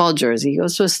basketball jersey. He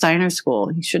goes to a Steiner school.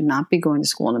 He should not be going to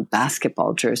school in a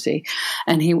basketball jersey.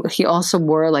 And he also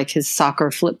wore like his soccer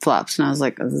flip-flops. And I was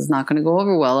like, this is not going to go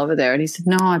over well over there. And he said,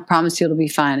 no, I promise you it'll be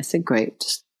fine. I said, great,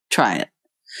 just try it.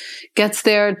 Gets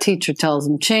there, teacher tells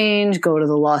him change, go to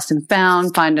the lost and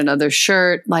found, find another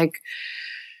shirt. Like,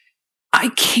 I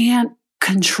can't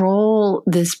control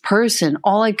this person.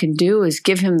 All I can do is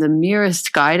give him the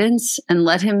merest guidance and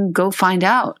let him go find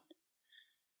out.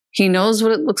 He knows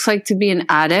what it looks like to be an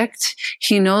addict.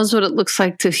 He knows what it looks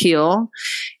like to heal.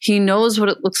 He knows what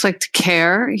it looks like to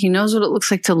care. He knows what it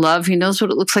looks like to love. He knows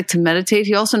what it looks like to meditate.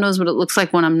 He also knows what it looks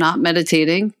like when I'm not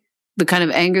meditating, the kind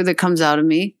of anger that comes out of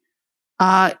me.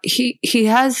 He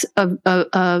has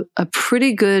a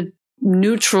pretty good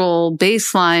neutral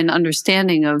baseline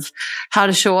understanding of how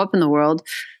to show up in the world.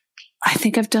 I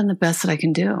think I've done the best that I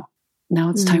can do. Now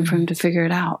it's time for him to figure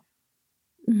it out.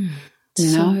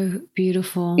 So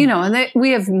beautiful. And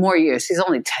we have more years. He's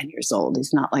only 10 years old.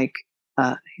 He's not like,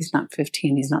 he's not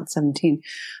 15. He's not 17.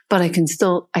 But I can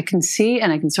see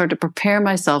and I can start to prepare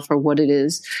myself for what it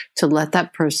is to let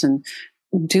that person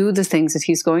do the things that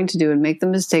he's going to do and make the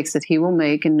mistakes that he will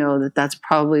make, and know that that's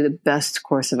probably the best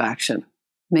course of action.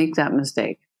 Make that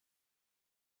mistake.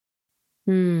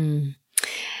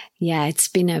 Yeah, it's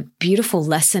been a beautiful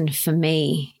lesson for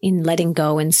me in letting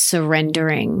go and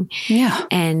surrendering. Yeah.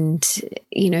 And,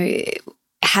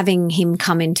 having him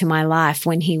come into my life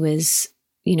when he was,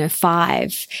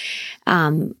 5.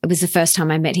 It was the first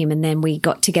time I met him, and then we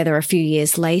got together a few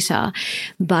years later.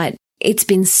 But it's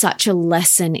been such a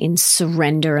lesson in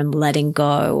surrender and letting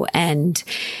go and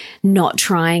not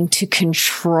trying to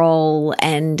control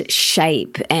and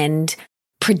shape and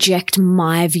project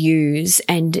my views,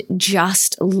 and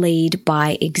just lead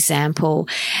by example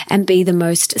and be the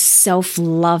most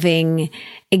self-loving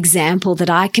example that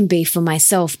I can be for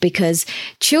myself, because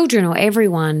children or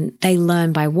everyone, they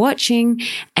learn by watching,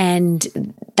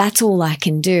 and that's all I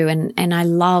can do. And I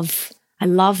love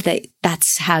that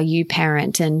that's how you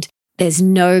parent, and there's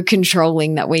no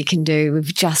controlling that we can do.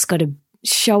 We've just got to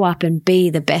show up and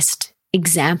be the best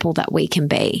example that we can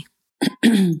be.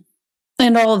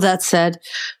 And all of that said,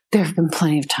 there have been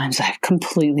plenty of times I've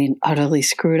completely and utterly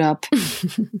screwed up.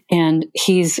 And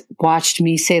he's watched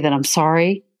me say that I'm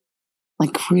sorry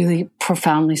like really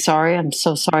profoundly sorry. I'm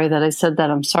so sorry that I said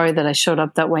that. I'm sorry that I showed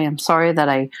up that way. I'm sorry that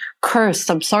I cursed.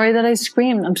 I'm sorry that I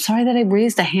screamed. I'm sorry that I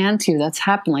raised a hand to you. That's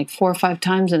happened like 4 or 5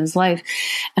 times in his life.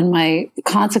 And my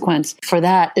consequence for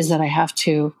that is that I have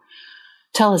to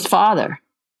tell his father.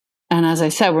 And as I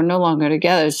said, we're no longer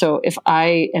together. So if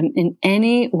I am in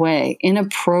any way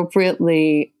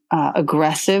inappropriately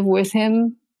aggressive with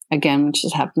him, again, which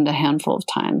has happened a handful of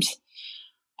times,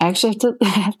 I actually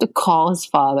have to call his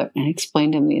father and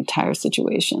explain to him the entire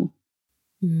situation,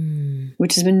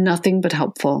 which has been nothing but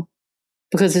helpful,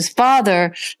 because his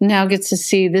father now gets to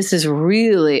see this is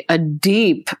really a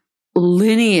deep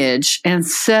lineage,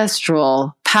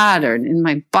 ancestral pattern in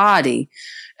my body.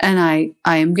 And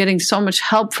I am getting so much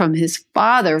help from his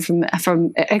father from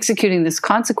executing this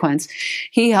consequence.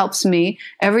 He helps me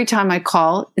every time I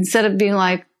call. Instead of being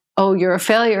like, oh, you're a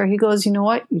failure, he goes, you know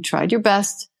what? You tried your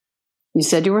best. You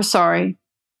said you were sorry.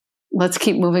 Let's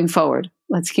keep moving forward.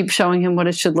 Let's keep showing him what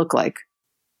it should look like.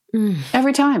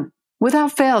 Every time,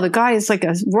 without fail. The guy is like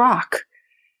a rock.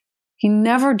 He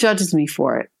never judges me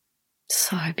for it.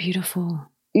 So beautiful.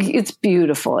 It's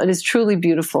beautiful. It is truly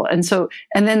beautiful. And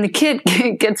then the kid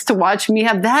gets to watch me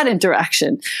have that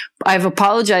interaction. I've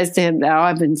apologized to him now.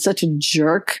 I've been such a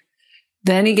jerk.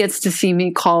 Then he gets to see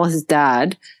me call his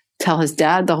dad, tell his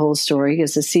dad the whole story. He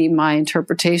gets to see my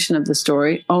interpretation of the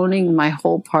story, owning my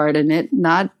whole part in it,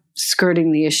 not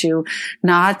skirting the issue,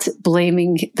 not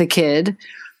blaming the kid,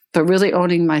 but really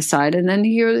owning my side. And then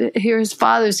hear his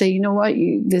father say, you know what,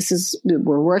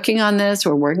 we're working on this.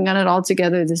 We're working on it all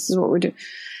together. This is what we're doing.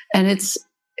 And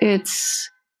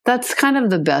that's kind of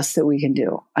the best that we can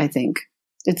do, I think.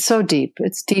 It's so deep.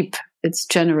 It's deep. It's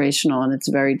generational, and it's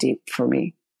very deep for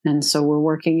me. And so we're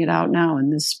working it out now in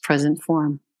this present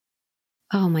form.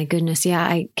 Oh my goodness. Yeah,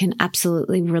 I can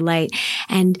absolutely relate.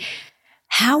 And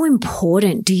how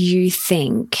important do you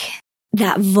think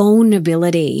that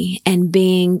vulnerability and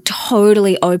being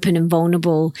totally open and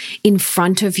vulnerable in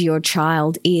front of your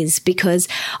child is? Because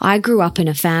I grew up in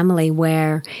a family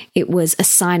where it was a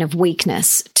sign of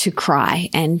weakness to cry.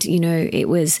 And, it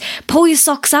was pull your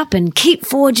socks up and keep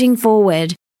forging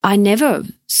forward. I never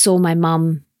saw my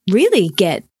mum really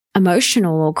get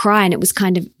emotional or cry. And it was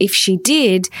kind of, if she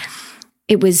did,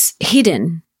 it was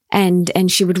hidden,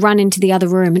 and she would run into the other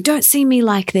room and don't see me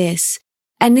like this.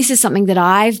 And this is something that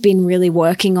I've been really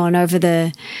working on over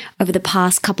the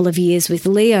past couple of years with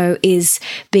Leo, is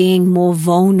being more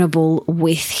vulnerable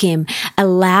with him,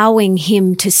 allowing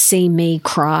him to see me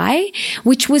cry,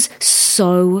 which was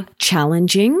so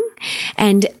challenging,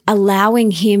 and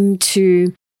allowing him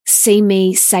to see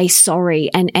me say sorry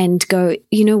and go,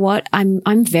 you know what?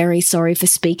 I'm very sorry for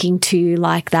speaking to you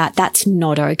like that. That's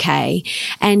not okay.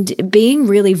 And being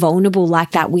really vulnerable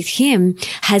like that with him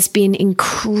has been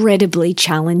incredibly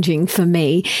challenging for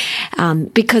me,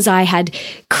 because I had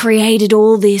created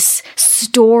all this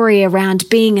story around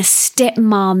being a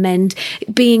stepmom and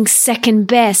being second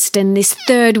best and this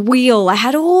third wheel. I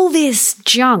had all this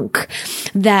junk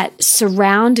that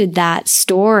surrounded that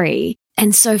story.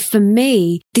 And so for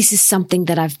me, this is something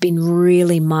that I've been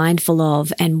really mindful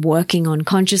of and working on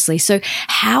consciously. So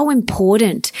how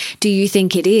important do you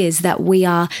think it is that we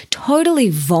are totally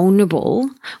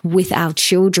vulnerable with our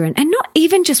children, and not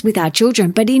even just with our children,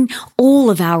 but in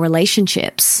all of our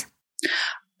relationships?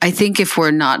 I think if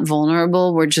we're not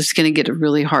vulnerable, we're just going to get a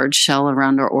really hard shell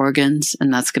around our organs,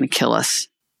 and that's going to kill us.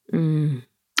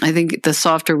 I think the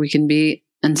softer we can be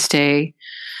and stay,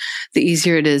 the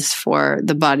easier it is for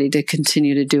the body to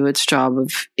continue to do its job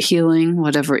of healing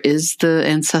whatever is the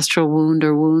ancestral wound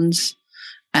or wounds.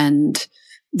 And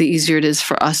the easier it is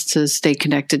for us to stay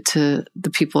connected to the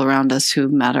people around us who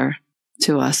matter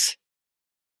to us.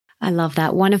 I love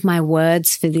that. One of my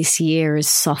words for this year is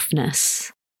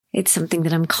softness. It's something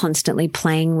that I'm constantly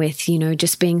playing with,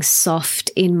 just being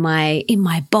soft in my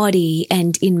body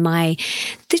and in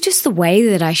just the way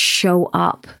that I show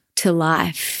up to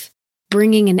life,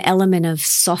 bringing an element of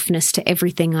softness to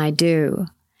everything I do.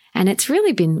 And it's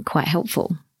really been quite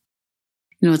helpful.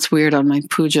 It's weird. On my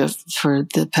puja for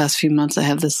the past few months, I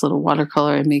have this little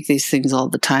watercolor. I make these things all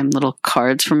the time, little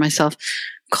cards for myself,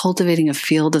 cultivating a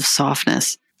field of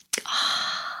softness.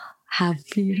 How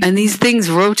beautiful. And these things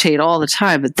rotate all the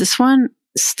time, but this one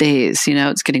stays,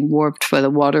 it's getting warped by the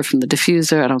water from the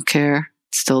diffuser. I don't care.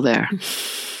 It's still there.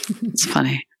 It's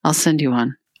funny. I'll send you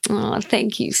one. Oh,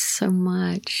 thank you so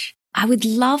much. I would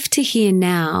love to hear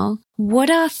now, what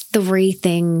are 3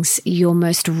 things you're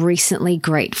most recently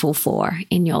grateful for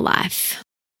in your life?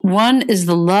 One is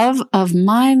the love of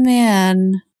my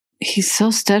man. He's so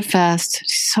steadfast.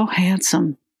 He's so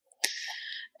handsome.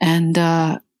 And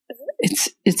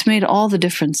it's made all the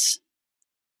difference.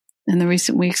 in the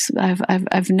recent weeks.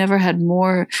 I've never had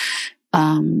more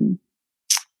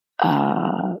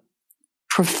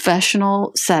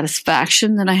professional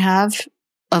satisfaction than I have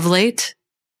of late.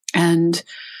 And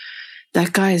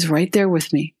that guy is right there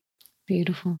with me.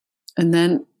 Beautiful. And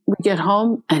then we get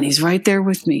home and he's right there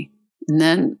with me. And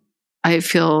then I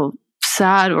feel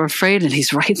sad or afraid and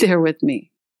he's right there with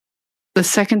me. The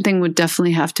second thing would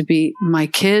definitely have to be my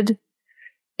kid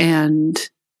and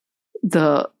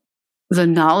the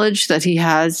knowledge that he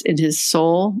has in his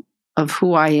soul of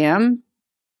who I am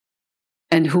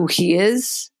and who he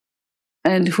is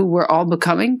and who we're all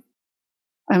becoming.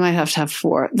 I might have to have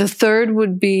 4. The third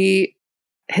would be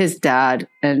his dad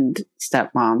and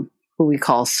stepmom, who we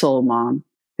call soul mom.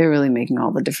 They're really making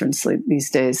all the difference these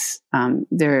days.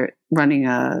 They're running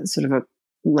a sort of a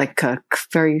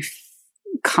very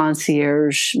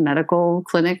concierge medical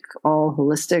clinic, all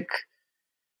holistic,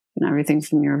 everything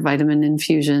from your vitamin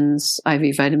infusions,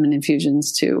 IV vitamin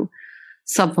infusions, to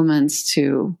supplements,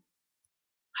 to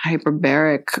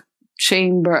hyperbaric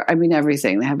chamber. I mean,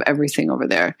 everything. They have everything over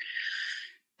there.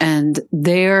 And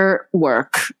their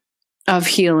work of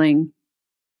healing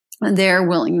and their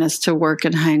willingness to work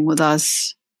and hang with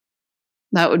us,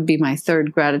 that would be my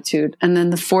third gratitude. And then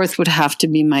the fourth would have to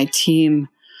be my team.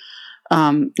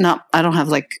 I don't have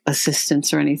like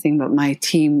assistants or anything, but my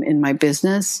team in my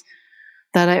business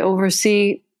that I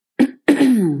oversee,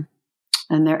 and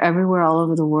they're everywhere all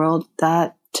over the world.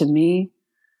 That to me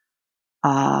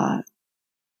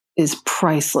is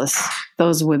priceless.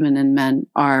 Those women and men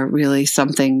are really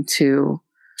something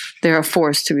they're a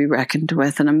force to be reckoned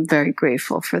with. And I'm very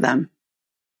grateful for them.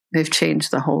 They've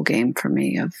changed the whole game for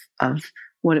me of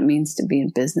what it means to be in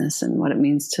business and what it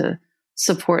means to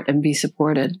support and be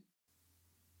supported.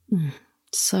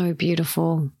 So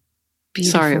beautiful.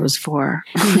 Beautiful. Sorry, it was 4.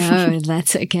 No,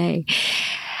 that's okay.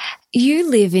 You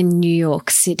live in New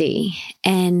York City,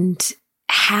 and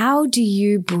how do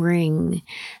you bring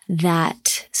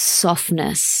that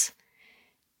softness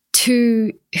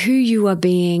to who you are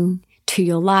being, to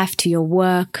your life, to your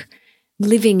work,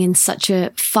 living in such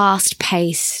a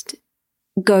fast-paced,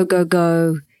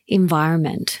 go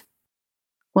environment?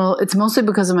 Well, it's mostly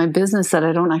because of my business that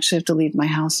I don't actually have to leave my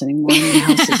house anymore. My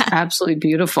house is absolutely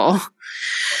beautiful.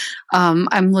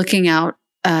 I'm looking out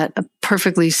at a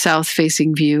perfectly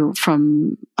south-facing view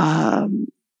from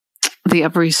the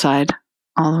Upper East Side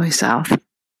all the way south.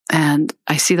 And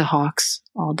I see the hawks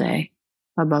all day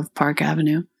above Park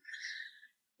Avenue.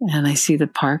 And I see the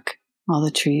park, all the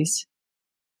trees.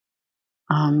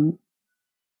 My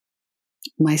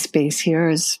space here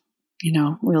is,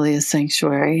 really a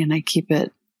sanctuary, and I keep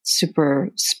it super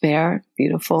spare,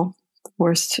 beautiful. The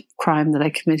worst crime that I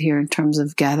commit here in terms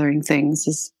of gathering things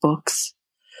is books,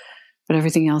 but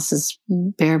everything else is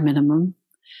bare minimum.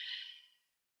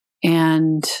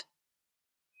 And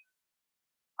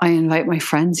I invite my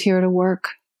friends here to work.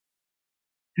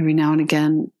 Every now and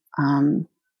again,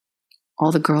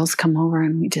 all the girls come over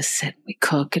and we just sit, we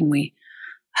cook, and we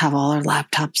have all our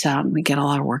laptops out and we get all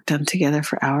our work done together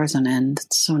for hours on end.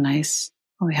 It's so nice.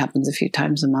 It only happens a few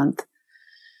times a month.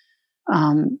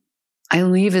 I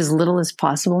leave as little as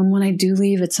possible. And when I do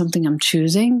leave, it's something I'm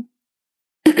choosing.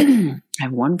 I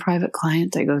have one private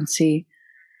client I go and see.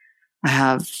 I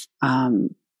have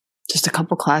just a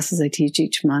couple classes I teach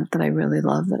each month that I really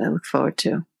love, that I look forward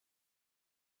to.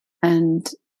 And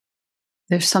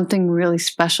there's something really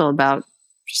special about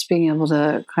just being able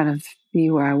to kind of be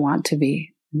where I want to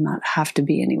be and not have to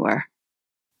be anywhere.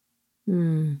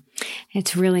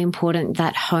 It's really important.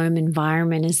 That home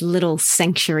environment is a little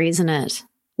sanctuary, isn't it?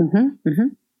 Mm-hmm, mm-hmm.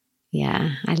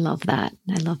 Yeah, I love that.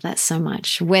 I love that so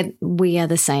much. We are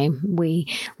the same.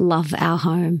 We love our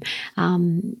home,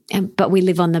 but we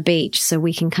live on the beach, so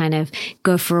we can kind of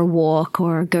go for a walk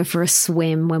or go for a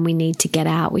swim when we need to get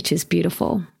out, which is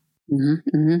beautiful.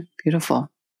 Mm-hmm, mm-hmm. Beautiful.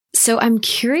 So I'm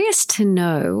curious to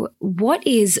know, what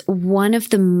is one of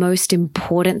the most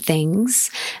important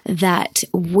things that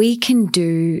we can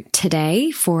do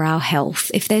today for our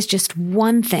health? If there's just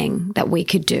one thing that we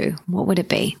could do, what would it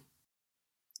be?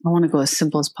 I want to go as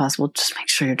simple as possible. Just make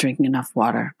sure you're drinking enough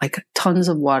water, like tons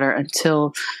of water,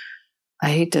 until,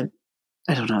 I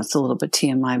don't know, it's a little bit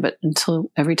TMI, but until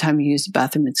every time you use the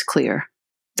bathroom, it's clear.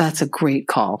 That's a great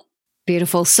call.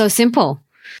 Beautiful. So simple.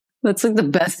 That's like the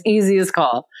best, easiest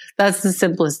call. That's the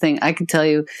simplest thing. I can tell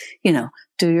you,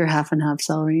 do your half and half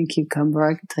celery and cucumber.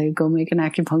 I can tell you, go make an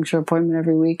acupuncture appointment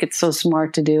every week. It's so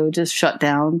smart to do. Just shut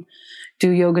down.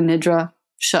 Do yoga nidra,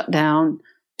 shut down.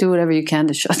 Do whatever you can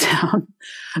to shut down.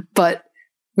 But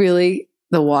really,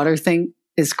 the water thing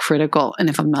is critical. And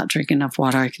if I'm not drinking enough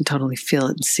water, I can totally feel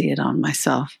it and see it on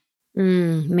myself.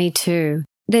 Me too.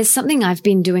 There's something I've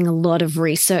been doing a lot of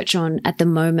research on at the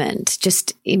moment,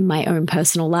 just in my own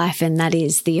personal life, and that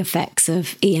is the effects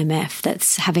of EMF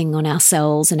that's having on our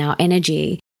cells and our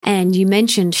energy. And you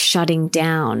mentioned shutting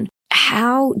down.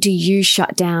 How do you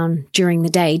shut down during the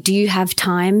day? Do you have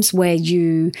times where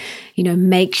you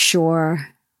make sure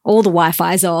all the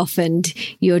Wi-Fi's off and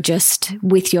you're just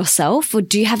with yourself? Or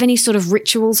do you have any sort of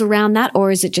rituals around that?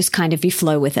 Or is it just kind of you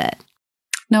flow with it?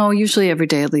 No, usually every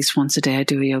day, at least once a day, I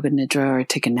do a yoga nidra, or I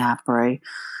take a nap, or I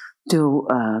do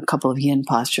a couple of yin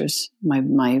postures. My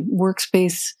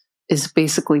workspace is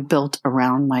basically built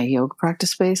around my yoga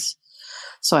practice space.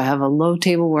 So I have a low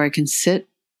table where I can sit.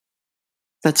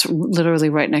 That's literally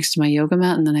right next to my yoga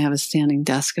mat. And then I have a standing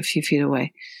desk a few feet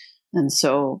away. And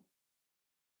so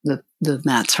the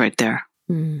mat's right there.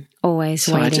 Always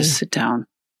so waiting. I just sit down.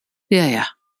 Yeah.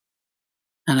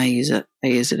 And I use it. I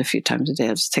use it a few times a day.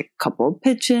 I'll just take a couple of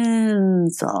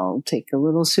pigeons. I'll take a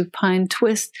little supine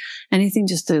twist. Anything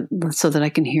just so that I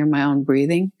can hear my own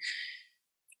breathing.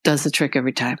 Does the trick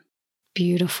every time.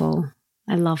 Beautiful.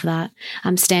 I love that.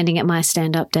 I'm standing at my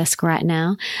stand-up desk right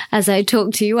now. As I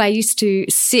talk to you, I used to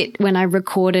sit when I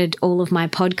recorded all of my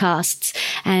podcasts,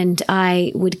 and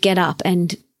I would get up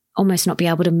and almost not be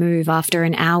able to move after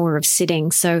an hour of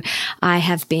sitting. So I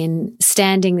have been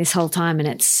standing this whole time, and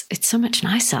it's so much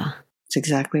nicer. That's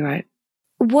exactly right.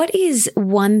 What is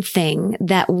one thing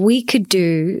that we could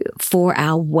do for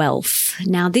our wealth?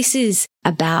 Now, this is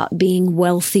about being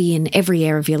wealthy in every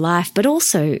area of your life, but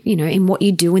also, in what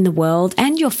you do in the world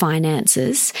and your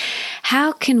finances.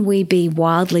 How can we be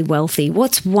wildly wealthy?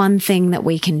 What's one thing that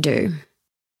we can do?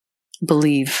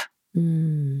 Believe.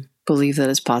 Believe that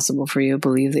it's possible for you.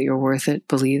 Believe that you're worth it.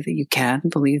 Believe that you can.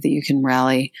 Believe that you can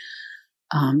rally.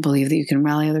 Believe that you can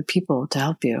rally other people to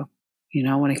help you.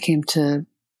 When it came to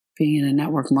being in a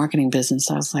network marketing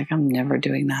business, I was like, I'm never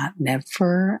doing that.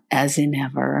 Never, as in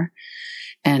ever.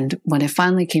 And when it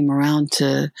finally came around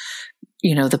to,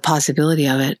 the possibility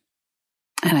of it,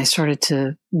 and I started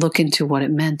to look into what it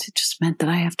just meant that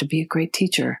I have to be a great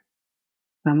teacher.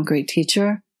 If I'm a great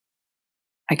teacher,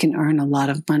 I can earn a lot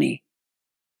of money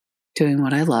doing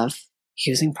what I love,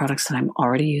 using products that I'm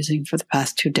already using for the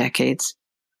past 2 decades.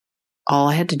 All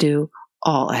I had to do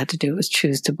was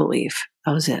choose to believe.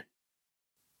 That was it.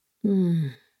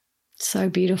 So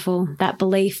beautiful. That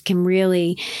belief can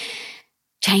really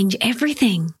change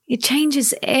everything. It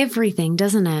changes everything,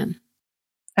 doesn't it?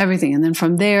 Everything. And then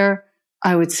from there,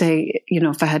 I would say,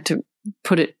 if I had to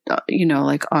put it,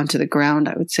 onto the ground,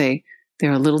 I would say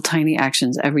there are little tiny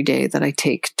actions every day that I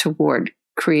take toward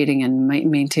creating and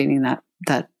maintaining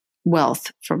that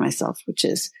wealth for myself, which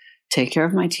is take care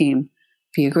of my team,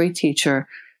 be a great teacher,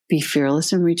 be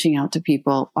fearless in reaching out to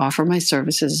people, offer my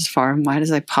services as far and wide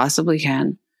as I possibly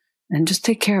can, and just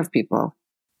take care of people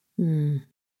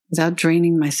without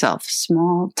draining myself.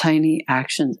 Small, tiny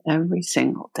actions every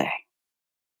single day.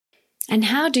 And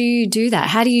how do you do that?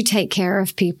 How do you take care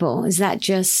of people? Is that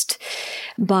just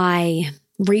by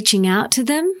reaching out to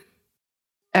them?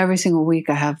 Every single week,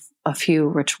 I have a few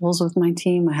rituals with my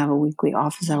team. I have a weekly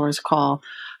office hours call.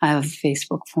 I have a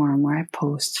Facebook forum where I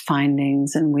post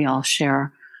findings and we all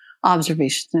share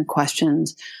observations and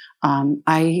questions.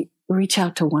 I reach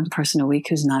out to one person a week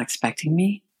who's not expecting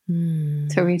me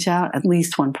to reach out, at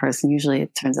least one person. Usually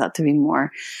it turns out to be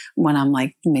more when I'm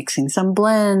like mixing some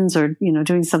blends or,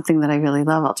 doing something that I really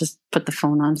love. I'll just put the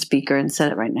phone on speaker and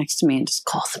set it right next to me and just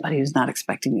call somebody who's not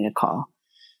expecting me to call.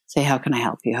 Say, how can I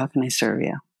help you? How can I serve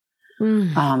you?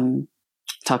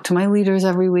 Talk to my leaders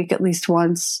every week, at least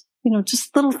once.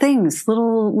 Just little things,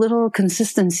 little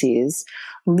consistencies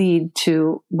lead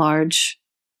to large,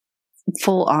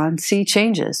 full-on sea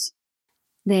changes.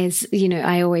 There's,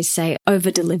 I always say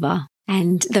over-deliver.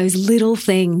 And those little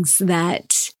things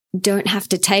that don't have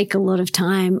to take a lot of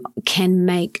time can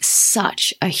make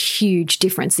such a huge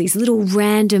difference. These little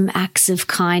random acts of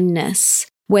kindness,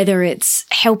 whether it's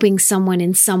helping someone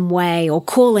in some way or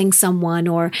calling someone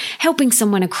or helping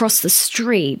someone across the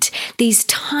street, these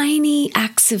tiny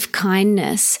acts of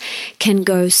kindness can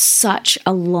go such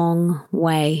a long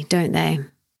way, don't they?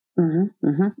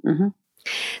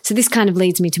 So this kind of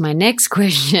leads me to my next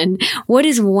question. What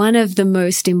is one of the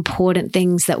most important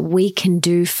things that we can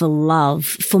do for love,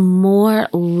 for more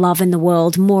love in the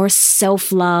world, more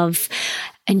self-love,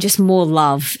 and just more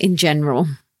love in general?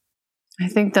 I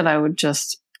think that I would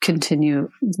just continue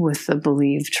with the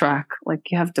believe track.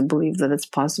 Like you have to believe that it's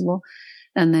possible,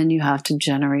 and then you have to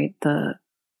generate the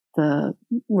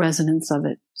resonance of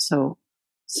it. So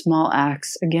small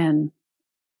acts, again,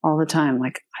 all the time.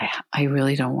 Like, I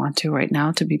really don't want to right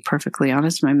now, to be perfectly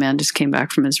honest. My man just came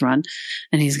back from his run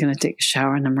and he's going to take a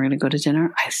shower and then we're going to go to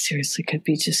dinner. I seriously could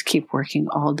just keep working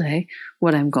all day.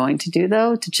 What I'm going to do,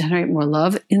 though, to generate more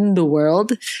love in the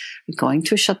world, I'm going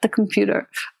to shut the computer.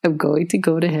 I'm going to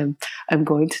go to him. I'm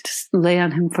going to just lay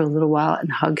on him for a little while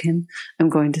and hug him. I'm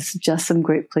going to suggest some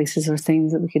great places or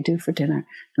things that we could do for dinner.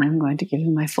 And I'm going to give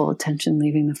him my full attention,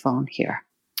 leaving the phone here.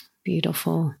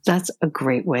 Beautiful. That's a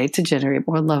great way to generate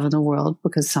more love in the world,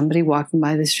 because somebody walking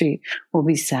by the street will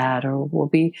be sad or will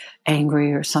be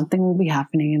angry or something will be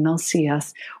happening and they'll see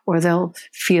us or they'll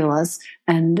feel us.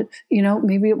 And,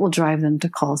 maybe it will drive them to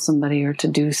call somebody or to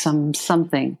do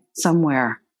something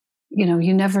somewhere.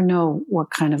 You never know what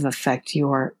kind of effect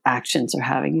your actions are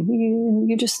having.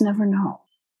 You just never know.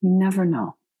 You never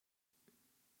know.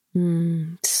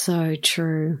 So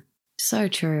true. So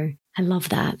true. I love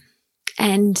that.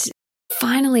 And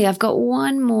finally, I've got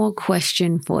one more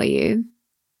question for you.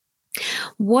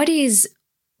 What is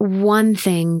one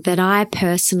thing that I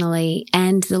personally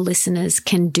and the listeners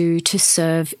can do to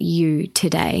serve you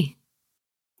today?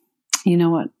 You know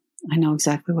what? I know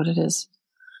exactly what it is.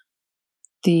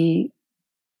 I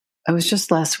was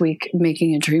just last week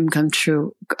making a dream come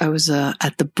true. I was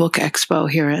at the book expo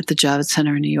here at the Javits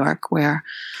Center in New York, where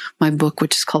my book,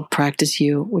 which is called Practice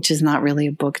You, which is not really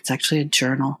a book, it's actually a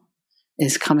journal,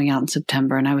 is coming out in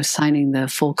September. And I was signing the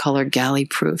full color galley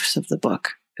proofs of the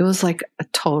book. It was like a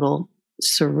total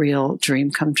surreal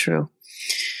dream come true.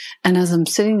 And as I'm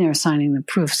sitting there signing the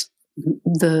proofs,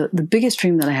 the biggest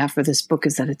dream that I have for this book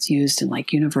is that it's used in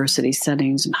like university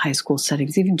settings and high school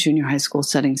settings, even junior high school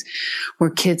settings, where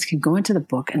kids can go into the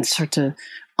book and start to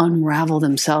unravel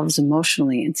themselves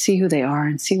emotionally and see who they are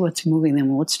and see what's moving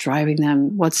them, what's driving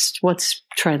them, what's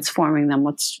transforming them,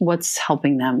 what's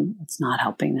helping them, what's not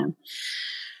helping them.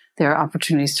 There are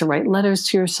opportunities to write letters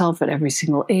to yourself at every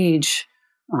single age,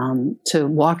 to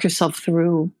walk yourself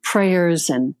through prayers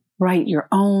and write your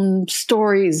own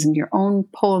stories and your own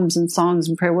poems and songs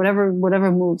and prayer,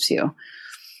 whatever moves you.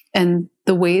 And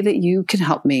the way that you can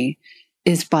help me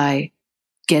is by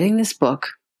getting this book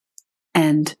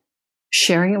and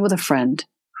sharing it with a friend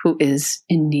who is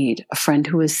in need, a friend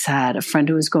who is sad, a friend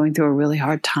who is going through a really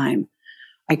hard time.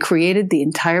 I created the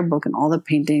entire book and all the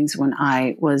paintings when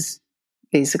I was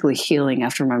basically healing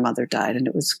after my mother died. And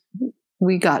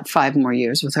we got 5 more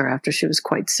years with her after she was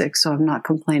quite sick. So I'm not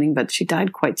complaining, but she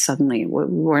died quite suddenly.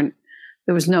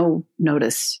 There was no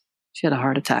notice. She had a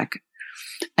heart attack.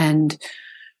 And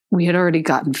we had already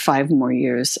gotten 5 more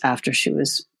years after she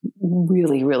was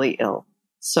really, really ill.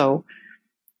 So,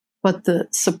 but the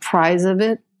surprise of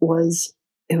it was,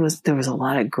 there was a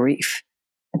lot of grief.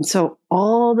 And so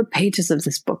all the pages of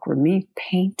this book were me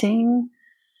painting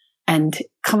and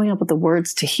coming up with the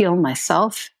words to heal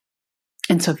myself.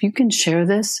 And so if you can share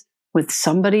this with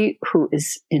somebody who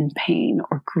is in pain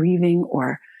or grieving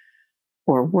or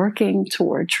working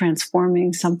toward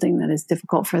transforming something that is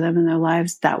difficult for them in their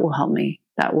lives, that will help me.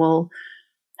 That will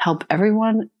help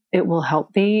everyone. It will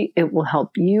help me. It will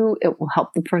help you. It will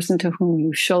help the person to whom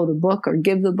you show the book or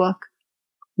give the book.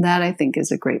 That, I think,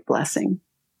 is a great blessing.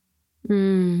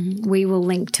 We will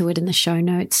link to it in the show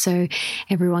notes so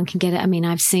everyone can get it. I mean,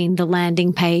 I've seen the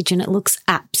landing page and it looks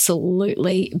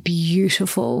absolutely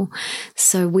beautiful.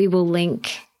 So we will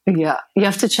link. Yeah. You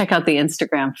have to check out the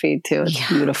Instagram feed too. It's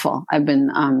beautiful. I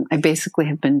basically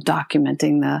have been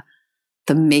documenting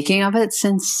the making of it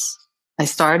since I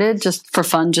started, just for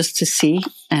fun, just to see.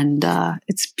 And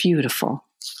it's beautiful.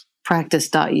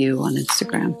 Practice.you on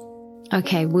Instagram.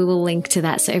 Okay. We will link to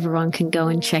that so everyone can go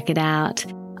and check it out.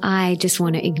 I just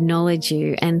want to acknowledge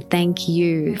you and thank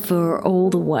you for all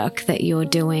the work that you're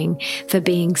doing, for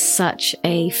being such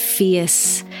a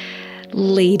fierce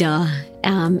leader,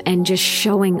 and just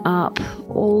showing up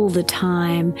all the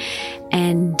time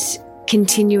and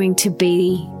continuing to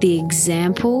be the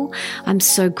example. I'm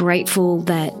so grateful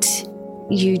that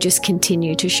you just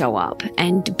continue to show up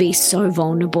and be so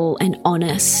vulnerable and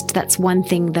honest. That's one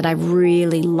thing that I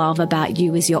really love about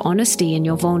you is your honesty and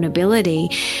your vulnerability.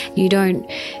 You don't,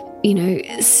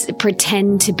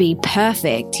 pretend to be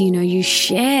perfect. You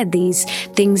share these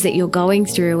things that you're going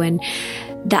through, and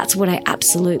that's what I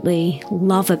absolutely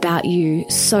love about you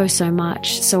so, so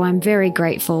much. So I'm very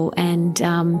grateful and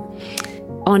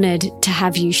honored to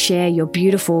have you share your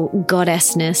beautiful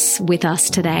goddessness with us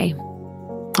today.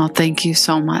 Oh, thank you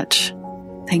so much.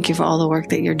 Thank you for all the work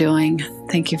that you're doing.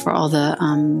 Thank you for all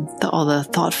the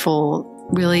thoughtful,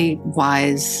 really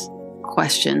wise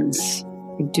questions.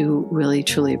 I do really,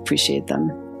 truly appreciate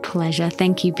them. Pleasure.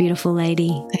 Thank you, beautiful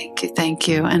lady. Thank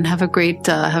you. And have a great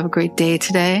day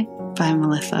today. Bye,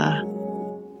 Melissa.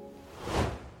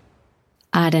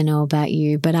 I don't know about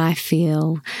you, but I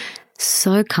feel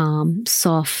so calm,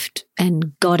 soft,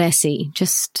 and goddessy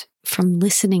just from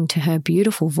listening to her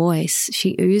beautiful voice.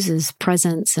 She oozes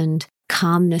presence and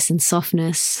calmness and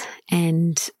softness.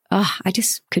 And I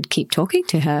just could keep talking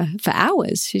to her for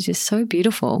hours. She's just so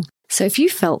beautiful. So if you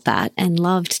felt that and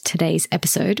loved today's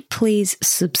episode, please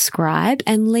subscribe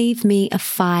and leave me a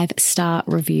 5-star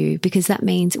review, because that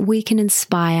means we can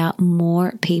inspire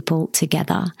more people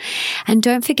together. And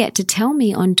don't forget to tell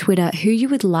me on Twitter who you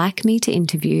would like me to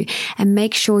interview, and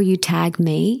make sure you tag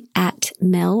me at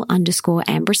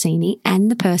Mel_Ambrosini and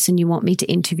the person you want me to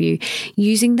interview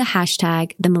using the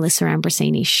hashtag The Melissa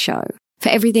Ambrosini Show. For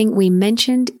everything we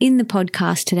mentioned in the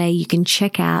podcast today, you can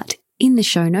check out in the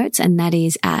show notes, and that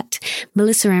is at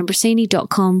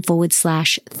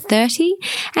melissaambrosini.com/30.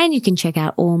 And you can check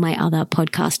out all my other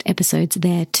podcast episodes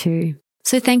there too.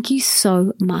 So thank you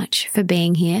so much for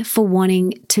being here, for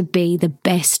wanting to be the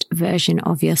best version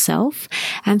of yourself,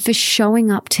 and for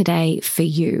showing up today for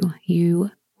you.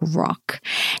 You rock.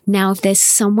 Now, if there's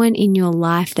someone in your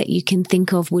life that you can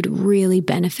think of would really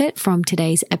benefit from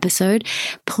today's episode,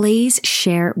 please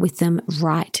share it with them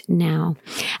right now.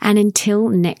 And until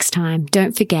next time,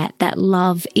 don't forget that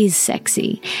love is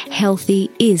sexy,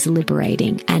 healthy is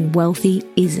liberating, and wealthy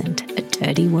isn't a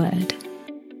dirty word.